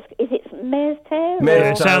know whether it's mare's tail.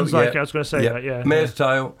 It sounds like I was going to say that, yeah. Mare's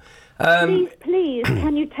tail. Please,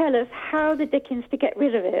 can you tell us how the dickens to get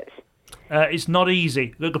rid of it? It's not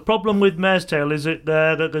easy. The problem with mare's tail is that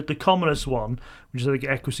the commonest one, which is like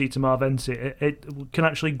Equisetum arvense, it can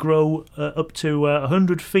actually grow up to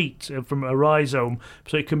 100 feet from a rhizome.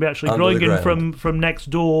 So it can be actually growing in from next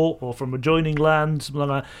door or from adjoining land, something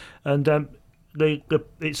like that. And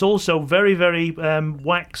it's also very, very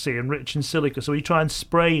waxy and rich in silica. So when you try and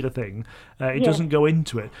spray the thing, it doesn't go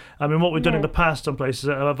into it. I mean, what we've done in the past on places,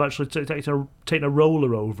 I've actually taken a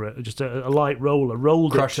roller over it, just a light roller,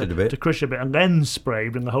 rolled it to crush it a bit, and then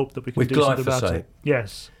sprayed in the hope that we can do something about it.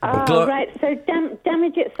 Yes. Right. So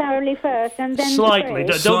damage it thoroughly first, and then slightly.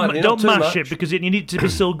 Don't mash much. it because you need to be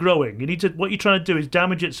still growing. You need to. What you're trying to do is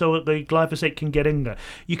damage it so that the glyphosate can get in there.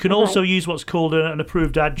 You can also use what's called an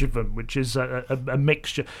approved adjuvant, which is a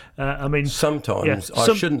mixture. I mean, sometimes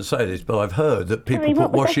I shouldn't say this, but I've heard that people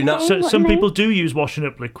put washing up. Some people do use washing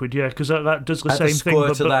up liquid, because that does the same thing.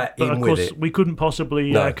 But of course, we couldn't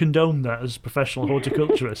possibly condone that as professional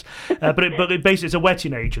horticulturists. But basically, it's a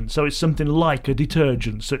wetting agent, so it's something like a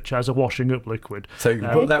detergent, such as a washing up liquid. So you can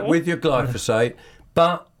put that with your glyphosate,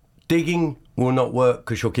 but digging will not work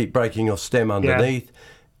because you'll keep breaking your stem underneath.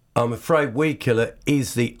 I'm afraid weed killer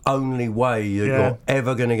is the only way you're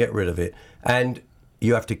ever going to get rid of it. And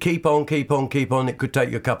you have to keep on. It could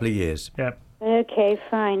take you a couple of years. Yeah. Okay,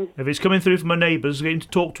 fine. If it's coming through from a neighbours, get him to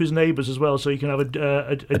talk to his neighbours as well, so you can have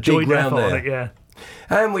a joint effort on it. Yeah.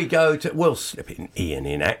 And we'll slip in Ian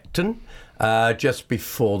in Acton just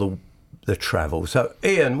before the travel. So,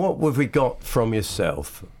 Ian, what have we got from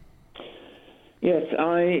yourself? Yes,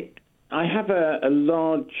 I have a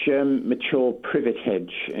large mature privet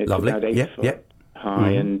hedge. It's Lovely. About 8 foot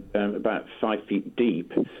high and about 5 feet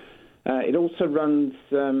deep. It also runs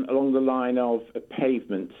along the line of a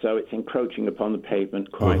pavement, so it's encroaching upon the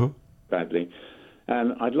pavement quite badly.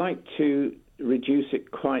 I'd like to reduce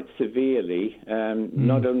it quite severely,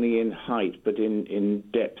 not only in height but in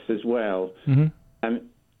depth as well.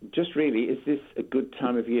 Just really, is this a good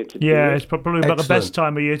time of year to do it? Yeah, it's probably about the best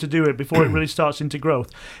time of year to do it before it really starts into growth.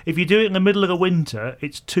 If you do it in the middle of the winter,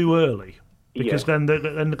 it's too early. Because then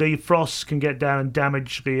the frosts can get down and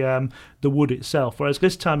damage the wood itself. Whereas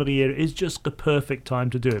this time of the year is just the perfect time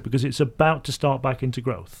to do it because it's about to start back into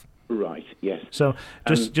growth. Right. Yes. So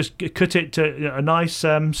just cut it to a nice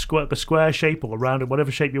square shape or round,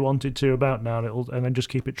 whatever shape you want it to about now, and then just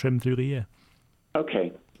keep it trimmed through the year.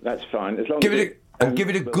 Okay, that's fine. As long give it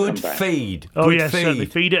a good feed. Oh yes, certainly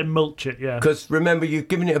feed it and mulch it. Yeah. Because remember, you've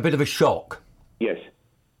given it a bit of a shock. Yes.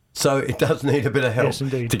 So it does need a bit of help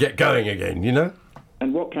to get going again,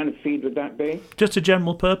 And what kind of feed would that be? Just a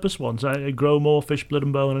general purpose one, so grow more fish, blood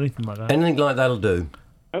and bone, anything like that. Anything like that'll do.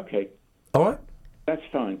 Okay. All right. That's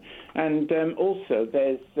fine. And also,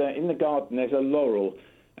 there's in the garden there's a laurel,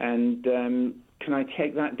 and can I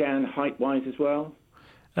take that down height-wise as well?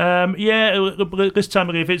 This time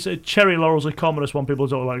of year, if it's a cherry laurel's the commonest one, people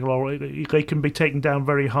don't like laurel. They can be taken down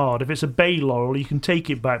very hard. If it's a bay laurel, you can take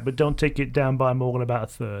it back, but don't take it down by more than about a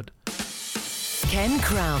third. Ken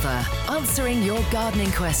Crowther, answering your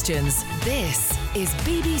gardening questions. This is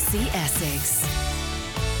BBC Essex.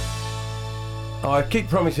 I keep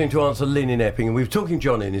promising to answer Lynn in Epping, and we were talking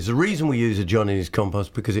John Innes. The reason we use a John Innes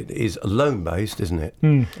compost because it is loam-based, isn't it?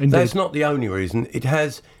 That's not the only reason.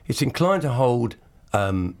 It's inclined to hold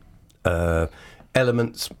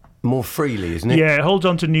elements more freely, isn't it? Yeah, it holds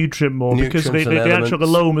on to nutrient more because the actual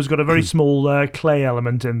loam has got a very small clay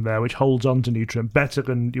element in there which holds on to nutrient better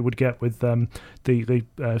than you would get with the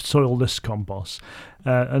soilless compost.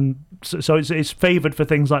 And so it's favoured for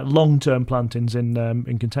things like long-term plantings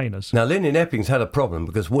in containers. Now, Lynn in Epping's had a problem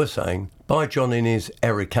because we're saying buy John Innes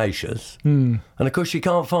ericaceous, and of course she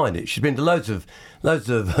can't find it. She's been to loads of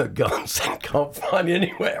gardens and can't find it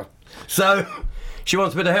anywhere. So she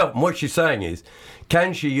wants a bit of help, and what she's saying is,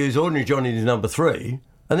 can she use ordinary John Innes number 3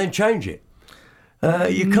 and then change it?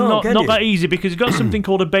 You can't not that easy, because it's got something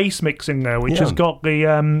called a base mix in there, which has got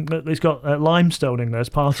it's got limestone in there as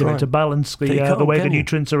part of it to balance the way the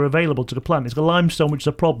nutrients are available to the plant. It's got limestone, which is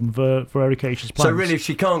a problem for ericaceous plants. So really, if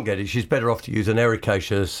she can't get it, she's better off to use an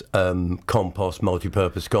ericaceous compost,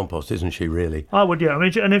 multi-purpose compost, isn't she? Really, I would. Yeah, I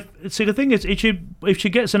mean, and the thing is, if she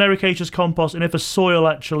gets an ericaceous compost, and if a soil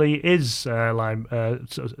actually is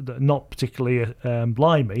not particularly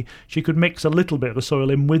limey, she could mix a little bit of the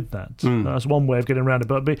soil in with that. That's one way of getting around it,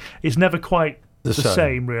 but it's never quite the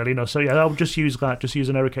same, really. No, so yeah, I'll just use that. Just use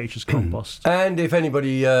an ericaceous compost. And if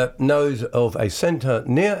anybody knows of a centre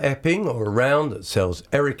near Epping or around that sells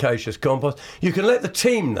ericaceous compost, you can let the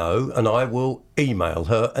team know, and I will email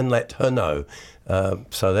her and let her know.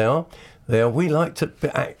 So there. We like to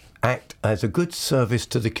act as a good service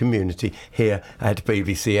to the community here at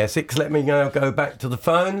BBC Essex. Let me now go back to the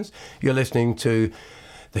phones. You're listening to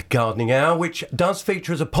The Gardening Hour, which does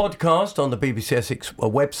feature as a podcast on the BBC Essex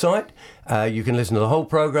website. You can listen to the whole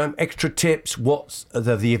programme, extra tips, what's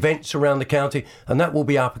the events around the county, and that will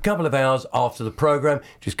be up a couple of hours after the programme.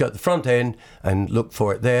 Just go to the front end and look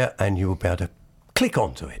for it there, and you will be able to click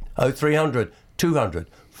onto it. 0300 200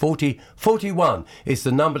 40 41 is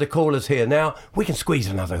the number to call us here. Now, we can squeeze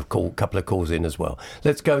another couple of calls in as well.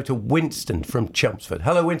 Let's go to Winston from Chelmsford.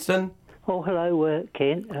 Hello, Winston. Oh, hello,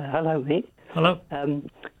 Ken. Hello, Mick. Hello.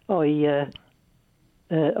 I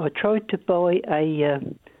tried to buy a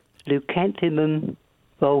Leucanthemum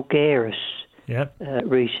vulgaris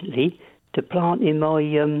recently to plant in my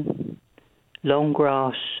long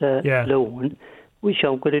grass lawn, which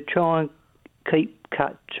I'm going to try and keep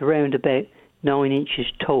cut to around about 9 inches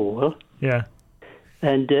tall. Yeah.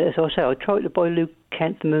 And as I say, I tried to buy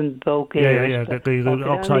Leucanthemum vulgaris. The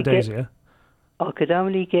oxeye daisy. Yeah. I could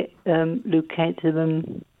only get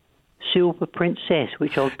Leucanthemum Silver Princess,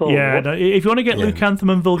 which I bought. Yeah, no, if you want to get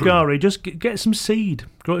Leucanthemum vulgare, just get some seed.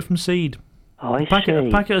 Grow it from seed. A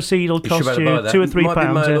packet of seed will cost you £2 or £3. Might be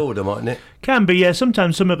mail order, mightn't it? Can be, yeah.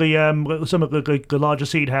 Sometimes some of the larger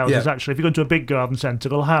seed houses, actually, if you go into a big garden centre,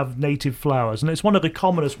 they'll have native flowers, and it's one of the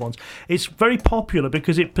commonest ones. It's very popular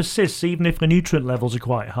because it persists even if the nutrient levels are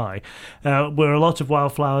quite high, where a lot of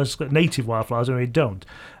wildflowers, native wildflowers, don't.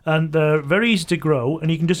 And they're very easy to grow, and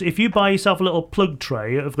you can just, if you buy yourself a little plug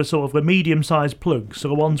tray of the sort of the medium-sized plugs, so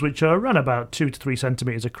the ones which are around about 2 to 3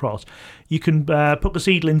 centimetres across, you can put the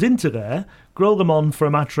seedlings into there, grow them on for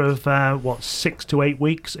a matter of 6 to 8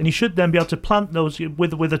 weeks, and you should then be able to plant those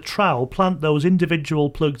with a trowel, plant those individual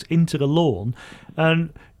plugs into the lawn,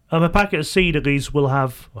 and a packet of seed of these will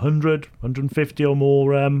have 100, 150 or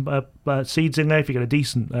more seeds in there if you get a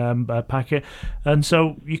decent packet. And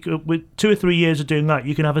so you could, with 2 or 3 years of doing that,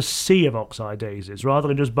 you can have a sea of oxeye daisies rather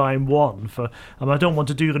than just buying one. I don't want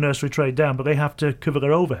to do the nursery trade down, but they have to cover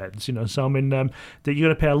their overheads, So I mean, that you're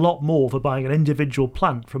going to pay a lot more for buying an individual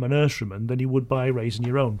plant from a nurseryman than you would by raising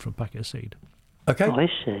your own from a packet of seed. Okay. I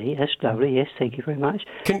see. That's lovely. Yes, thank you very much.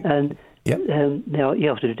 Now you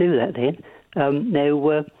have to do that then.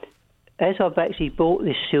 As I've actually bought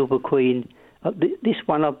this Silver Queen, this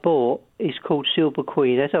one I bought is called Silver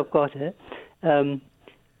Queen. As I've got it,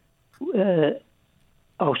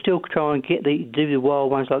 I'll still try and do the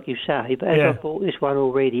wild ones like you say. But as I've bought this one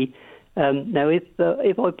already, now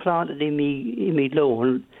if I plant it in me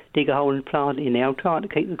lawn, dig a hole and plant it in there, I'm trying to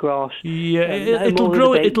keep the grass. Yeah, it'll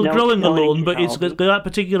grow in the lawn, but that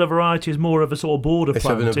particular variety is more of a sort of border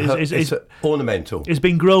plant. It's ornamental. It's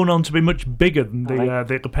been grown on to be much bigger than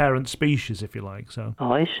the parent species, if you like. So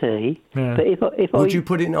I see. Yeah. But if would you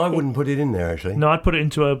put it in? I wouldn't put it in there actually. No, I'd put it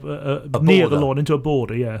into a near the lawn, into a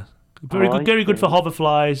border. Yeah. Very good for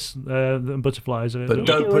hoverflies and butterflies. But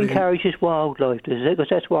don't put it encourages wildlife, does it? Because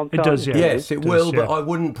that's what I'm trying to do. Yeah. Yes, it will, but I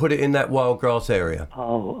wouldn't put it in that wild grass area.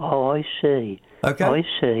 Oh, I see. Okay. I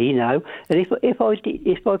see. And if I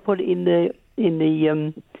put it in the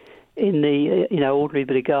ordinary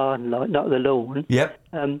bit of garden, like not the lawn. Yep.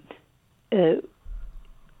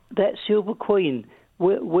 That Silver Queen,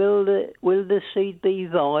 will the seed be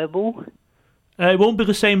viable? It won't be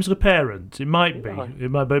the same as the parent. It might be,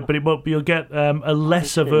 but it won't be. You'll get a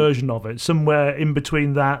lesser version of it, somewhere in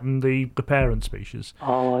between that and the parent species.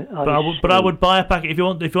 But I would buy a packet if you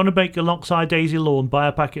want to make a oxeye daisy lawn. Buy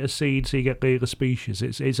a packet of seeds so you get the species.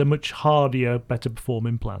 It's a much hardier, better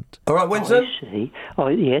performing plant. All right, Winston. I see.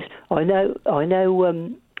 Yes, I know.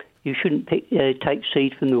 You shouldn't take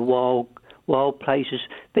seed from the wild places,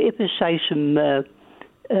 but if there's say some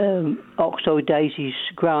oxeye daisies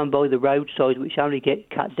grown by the roadside, which only get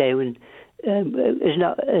cut down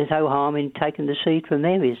there's no harm in taking the seed from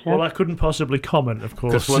them, is there? Well, I couldn't possibly comment, of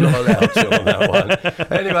course. Because we're not allowed to on that one.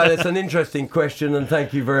 Anyway, that's an interesting question, and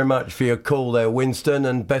thank you very much for your call there, Winston,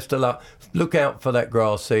 and best of luck. Look out for that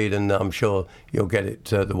grass seed, and I'm sure you'll get it,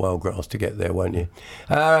 the wild grass, to get there, won't you?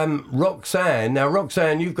 Roxanne,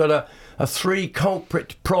 you've got a 3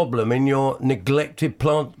 culprit problem in your neglected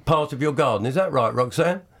plant part of your garden. Is that right,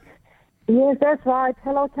 Roxanne? Yes, that's right.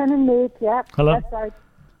 Hello, Ken and Nick. Yeah, hello. That's right.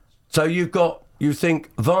 So you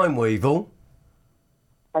think vine weevil?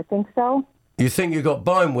 I think so. You think you've got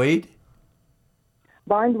bindweed?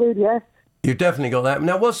 Bindweed, yes. You've definitely got that.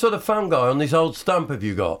 Now, what sort of fungi on this old stump have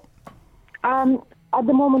you got? At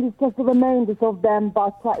the moment, it's just the remainders of them,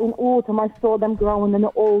 but in autumn, I saw them growing in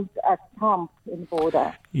an old stump in the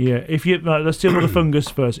border. Yeah, let's deal with the fungus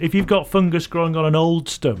first. If you've got fungus growing on an old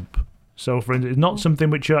stump, so for instance, it's not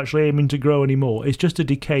something which you're actually aiming to grow anymore, it's just a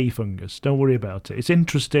decay fungus. Don't worry about it. It's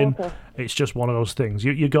interesting. Okay. It's just one of those things.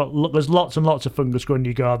 There's lots and lots of fungus growing in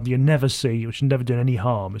your garden you never see, which never do any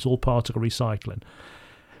harm. It's all particle recycling.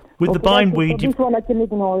 With the bindweed, this one I can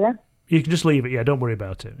ignore, yeah? You can just leave it, don't worry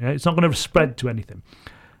about it. Yeah? It's not going to spread to anything.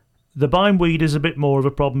 The bindweed is a bit more of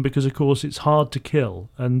a problem because, of course, it's hard to kill.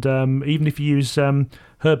 And even if you use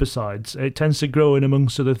herbicides, it tends to grow in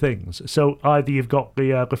amongst other things. So either you've got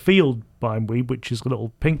the field bindweed, which is the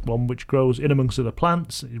little pink one, which grows in amongst other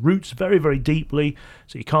plants. It roots very, very deeply,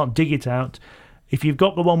 so you can't dig it out. If you've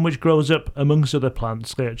got the one which grows up amongst other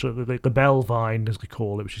plants, the bell vine, as they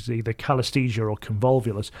call it, which is either Calistegia or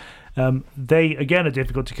convolvulus, they, again, are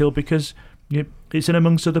difficult to kill because it's in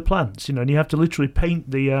amongst other plants, and you have to literally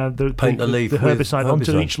paint the herbicide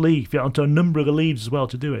onto each leaf, onto a number of the leaves as well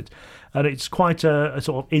to do it. And it's quite a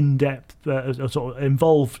sort of in-depth,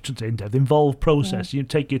 involved process. You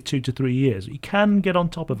take you 2 to 3 years. You can get on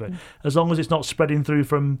top of it, as long as it's not spreading through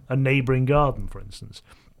from a neighbouring garden, for instance.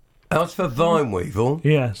 As for vine weevil,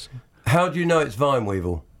 yes. How do you know it's vine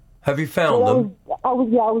weevil? Have you found them? I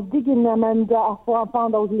was digging them, and I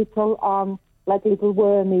found those little, little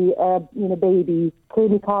wormy, baby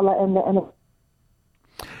creamy colour, and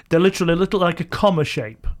they're literally a little like a comma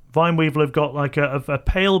shape. Vine weevil have got like a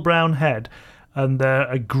pale brown head, and they're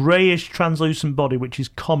a greyish translucent body, which is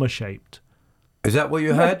comma shaped. Is that what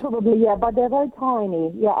you had? Probably, yeah, but they're very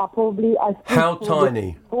tiny. Yeah, How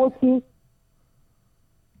tiny? 40.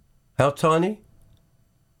 How tiny?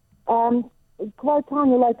 Quite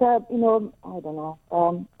tiny, like I don't know,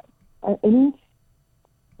 an inch?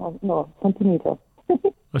 No, centimetre.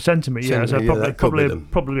 A centimetre, yeah. So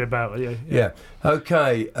probably about, yeah. Yeah.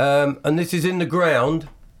 Okay, and this is in the ground?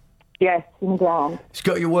 Yes, in the ground. It's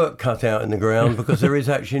got your work cut out in the ground because there is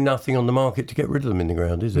actually nothing on the market to get rid of them in the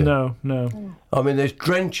ground, is there? No. I mean, there's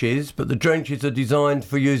drenches, but the drenches are designed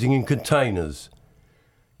for using in containers.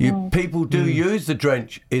 People do use the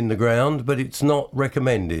drench in the ground, but it's not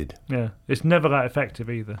recommended. Yeah, it's never that effective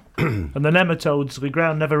either. And the nematodes, the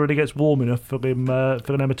ground never really gets warm enough for the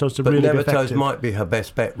nematodes to really be effective. Nematodes might be her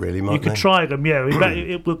best bet, really, mightn't they? You could try them, yeah.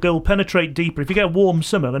 They'll penetrate deeper. If you get a warm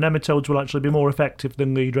summer, the nematodes will actually be more effective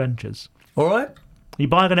than the drenches. All right. You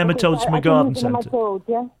buy the nematodes from a garden centre. Nematodes,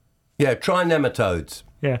 yeah? Yeah, try nematodes.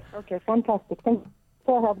 Yeah. Okay, fantastic. Thanks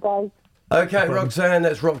for your help, guys. Okay, Roxanne,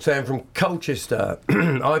 that's Roxanne from Colchester.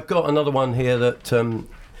 I've got another one here that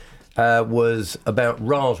was about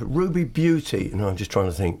raspberry, Ruby Beauty. No, I'm just trying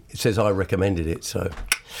to think. It says I recommended it, so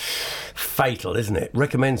fatal, isn't it?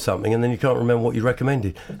 Recommend something and then you can't remember what you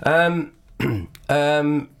recommended.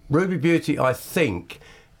 Ruby Beauty, I think,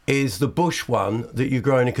 is the bush one that you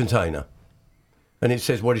grow in a container. And it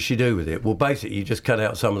says, what does she do with it? Well, basically, you just cut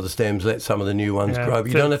out some of the stems, let some of the new ones grow.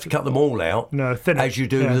 But you don't have to cut them all out, thin it, as you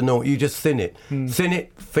do with the normal. You just thin it. Thin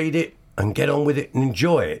it, feed it, and get on with it and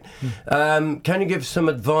enjoy it. Can you give some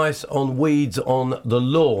advice on weeds on the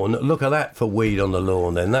lawn? Look at that for weed on the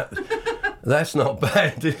lawn, then. That's not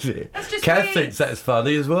bad, is it? Kath thinks that's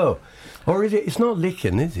funny as well. Or is it? It's not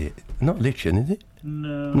lichen, is it? Not lichen, is it?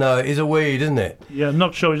 No, it's a weed, isn't it? Yeah, I'm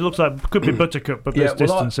not sure. It looks like could be buttercup, but there's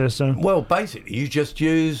distances. So. Well, basically, you just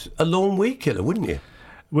use a lawn weed killer, wouldn't you?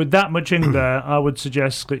 With that much in there, I would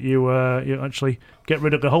suggest that you actually get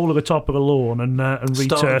rid of the whole of the top of the lawn and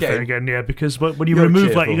re-turf it again. Yeah, because when you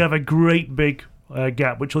remove that, you have a great big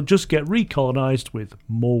gap, which will just get recolonised with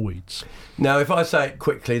more weeds. Now, if I say it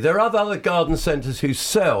quickly, there are other garden centres who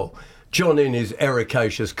sell John Innes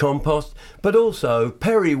Ericaceous compost, but also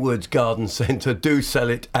Perry Woods Garden Centre do sell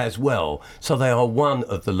it as well. So they are one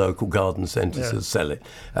of the local garden centres that sell it.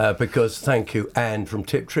 Because, thank you, Anne from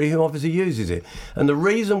Tiptree, who obviously uses it. And the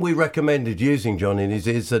reason we recommended using John Innes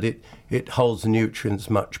is that it holds the nutrients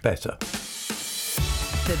much better.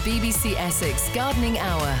 The BBC Essex Gardening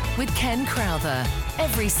Hour with Ken Crowther.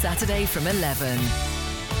 Every Saturday from 11.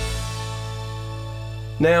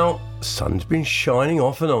 Now, sun's been shining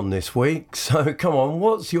off and on this week, so come on,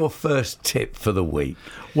 what's your first tip for the week?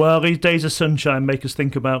 Well, these days of sunshine make us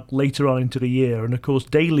think about later on into the year, and of course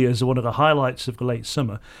dahlias are one of the highlights of the late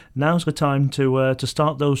summer. Now's the time to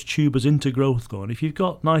start those tubers into growth going. If you've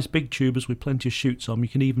got nice big tubers with plenty of shoots on, you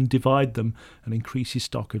can even divide them and increase your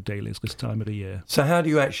stock of dahlias this time of the year. So how do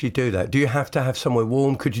you actually do that? Do you have to have somewhere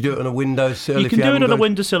warm? Could you do it on a windowsill? You can do it on a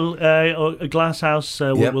windowsill, or a glass house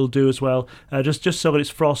will do as well, just so that it's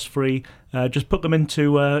frost-free. Just put them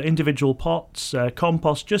into individual pots,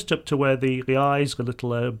 compost just up to where the eyes, the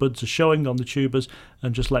little buds are showing on the tubers,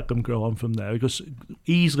 and just let them grow on from there. Just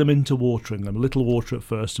ease them into watering them, a little water at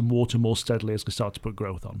first, and water more steadily as they start to put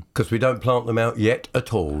growth on. Because we don't plant them out yet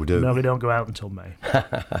at all, do we? No, we don't go out until May.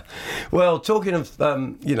 Well, talking of,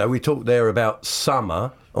 we talked there about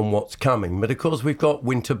summer and what's coming, but of course we've got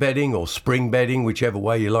winter bedding or spring bedding, whichever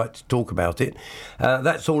way you like to talk about it.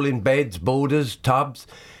 That's all in beds, borders, tubs.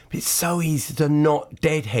 It's so easy to not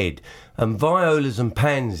deadhead, and violas and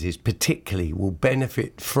pansies particularly will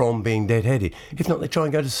benefit from being deadheaded. If not, they try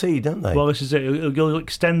and go to seed, don't they? Well, this is it. You'll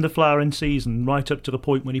extend the flowering season right up to the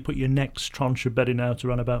point when you put your next tranche of bedding out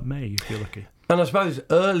around about May, if you're lucky. And I suppose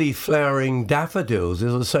early flowering daffodils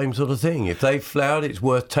is the same sort of thing. If they've flowered, it's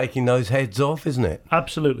worth taking those heads off, isn't it?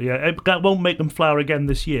 Absolutely, yeah. That won't make them flower again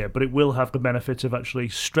this year, but it will have the benefit of actually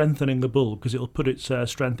strengthening the bulb, because it'll put its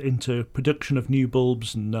strength into production of new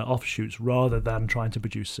bulbs and offshoots rather than trying to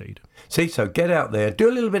produce seed. See, so get out there, do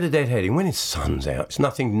a little bit of deadheading. When the sun's out, it's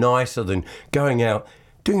nothing nicer than going out,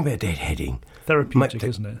 doing a bit of deadheading. Therapeutic,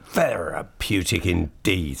 isn't it? Therapeutic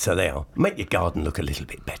indeed. So there, make your garden look a little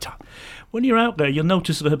bit better. When you're out there, you'll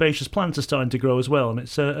notice that herbaceous plants are starting to grow as well, and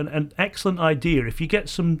it's an excellent idea. If you get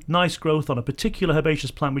some nice growth on a particular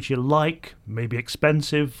herbaceous plant which you like, maybe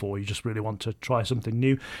expensive, or you just really want to try something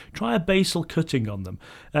new, try a basil cutting on them.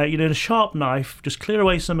 A sharp knife, just clear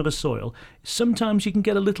away some of the soil. Sometimes you can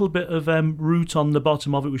get a little bit of root on the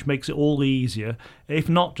bottom of it, which makes it all the easier. If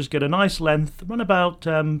not, just get a nice length, run about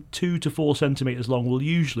 2 to 4 centimetres long will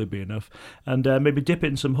usually be enough, and maybe dip it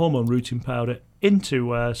in some hormone rooting powder,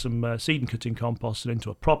 into some seed and cutting compost, and into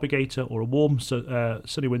a propagator or a warm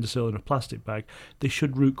sunny windowsill in a plastic bag. They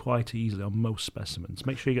should root quite easily on most specimens.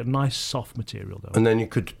 Make sure you get nice soft material though. And then you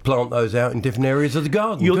could plant those out in different areas of the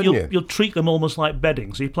garden, couldn't you? You'll treat them almost like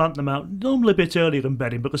bedding. So you plant them out normally a bit earlier than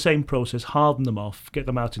bedding, but the same process, harden them off, get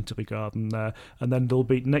them out into the garden, and then they'll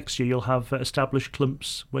be, next year you'll have established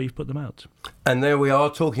clumps where you've put them out. And there we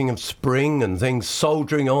are talking of spring and things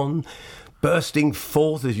soldiering on, bursting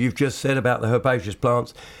forth, as you've just said about the herbaceous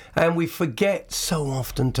plants, and we forget so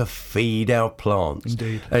often to feed our plants.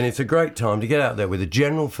 Indeed. And it's a great time to get out there with a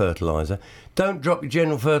general fertiliser. Don't drop your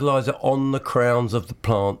general fertiliser on the crowns of the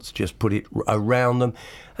plants, just put it around them.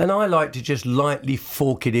 And I like to just lightly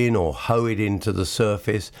fork it in or hoe it into the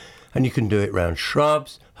surface, and you can do it around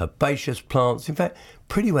shrubs, herbaceous plants. In fact,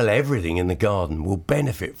 pretty well everything in the garden will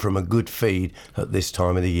benefit from a good feed at this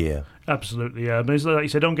time of the year. Absolutely, yeah. But like you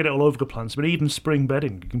said, don't get it all over the plants, but even spring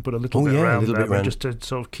bedding, you can put a little bit around them just to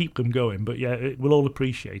sort of keep them going. But yeah, we'll all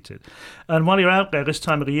appreciate it. And while you're out there this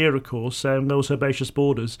time of the year, of course, those herbaceous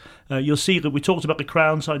borders, you'll see that we talked about the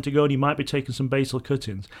crown starting to go, and you might be taking some basil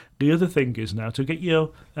cuttings. The other thing is now to get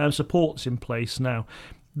your supports in place now.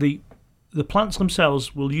 The plants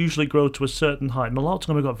themselves will usually grow to a certain height, and a lot of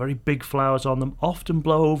time we've got very big flowers on them, often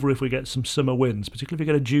blow over if we get some summer winds, particularly if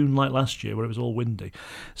we get a June like last year where it was all windy.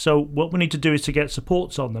 So what we need to do is to get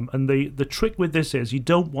supports on them, and the trick with this is you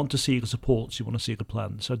don't want to see the supports, you want to see the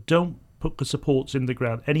plants. So don't put the supports in the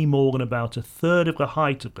ground any more than about a third of the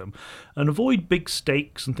height of them, and avoid big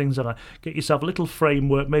stakes and things like that. Get yourself a little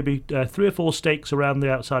framework, maybe 3 or 4 stakes around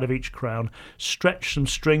the outside of each crown, stretch some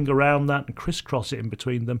string around that and crisscross it in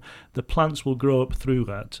between them. The plants will grow up through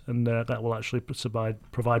that, and that will actually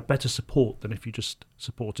provide better support than if you just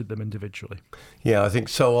supported them individually. Yeah, I think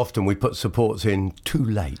so often we put supports in too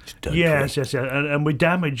late, don't we? Yes, and we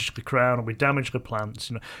damage the crown and we damage the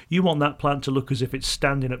plants. You want that plant to look as if it's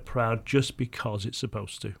standing up proud just because it's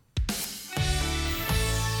supposed to.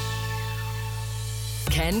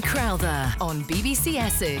 Ken Crowther on BBC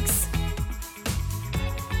Essex.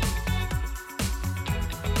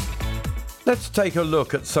 Let's take a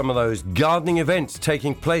look at some of those gardening events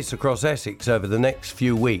taking place across Essex over the next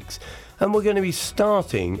few weeks. And we're going to be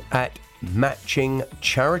starting at Matching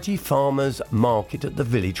Charity Farmers Market at the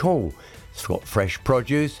Village Hall. It's got fresh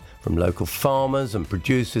produce from local farmers and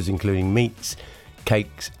producers, including meats,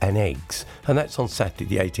 cakes and eggs. And that's on Saturday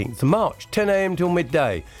the 18th of March, 10 a.m. till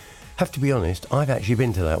midday. Have to be honest, I've actually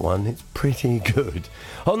been to that one. It's pretty good.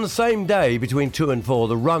 On the same day, between 2 and 4,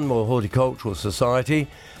 the Runmore Horticultural Society,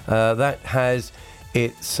 that has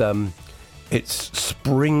its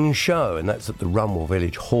spring show, and that's at the Runmore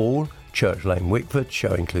Village Hall, Church Lane, Wickford.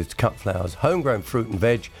 Show includes cut flowers, homegrown fruit and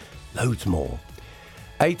veg, loads more.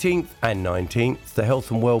 18th and 19th, the Health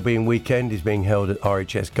and Wellbeing Weekend is being held at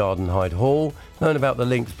RHS Garden Hyde Hall. Learn about the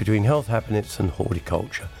links between health, happiness and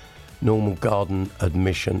horticulture. Normal garden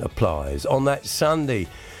admission applies. On that Sunday,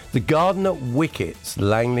 the garden at Wickets,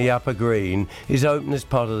 Langley Upper Green, is open as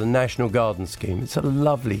part of the National Garden Scheme. It's a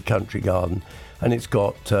lovely country garden, and it's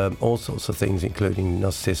got all sorts of things, including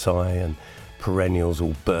narcissi and perennials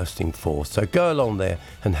all bursting forth. So go along there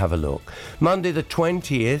and have a look. Monday the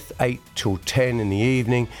 20th, 8 till 10 in the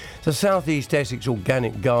evening, the South East Essex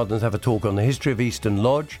Organic Gardens have a talk on the history of Easton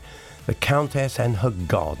Lodge, the Countess and her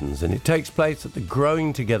gardens, and it takes place at the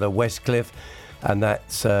Growing Together Westcliff, and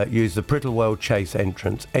that's use the Prittlewell Chase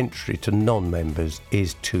entrance. Entry to non-members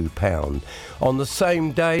is £2. On the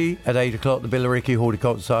same day at 8 o'clock, the Billericay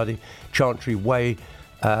Horticultural Society, Chantry Way,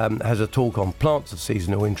 has a talk on plants of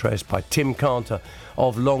seasonal interest by Tim Cantor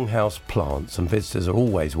of Longhouse Plants, and visitors are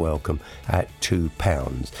always welcome at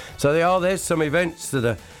 £2. So there's some events that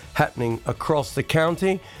are happening across the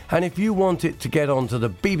county, and if you want it to get onto the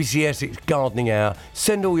BBC Essex Gardening Hour,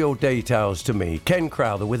 send all your details to me, Ken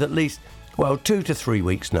Crowther, with at least 2 to 3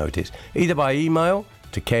 weeks notice, either by email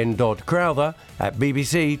to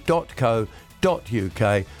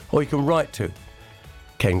ken.crowther@bbc.co.uk, or you can write to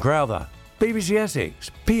Ken Crowther, BBC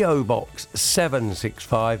Essex, P.O. Box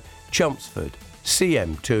 765, Chelmsford,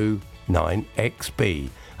 CM2 9XB,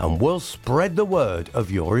 and we'll spread the word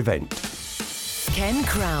of your event. Ken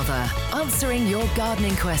Crowther, answering your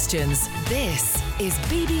gardening questions. This is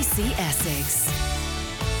BBC Essex.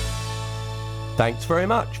 Thanks very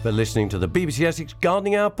much for listening to the BBC Essex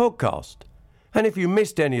Gardening Hour podcast. And if you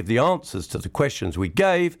missed any of the answers to the questions we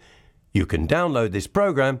gave, you can download this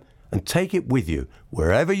programme and take it with you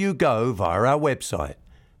wherever you go via our website,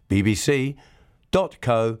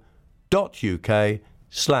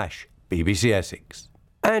 bbc.co.uk/BBC Essex.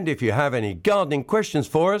 And if you have any gardening questions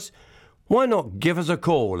for us, why not give us a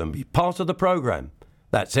call and be part of the programme?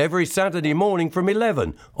 That's every Saturday morning from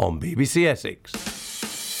 11 on BBC Essex.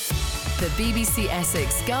 The BBC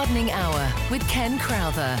Essex Gardening Hour with Ken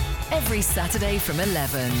Crowther, every Saturday from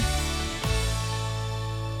 11.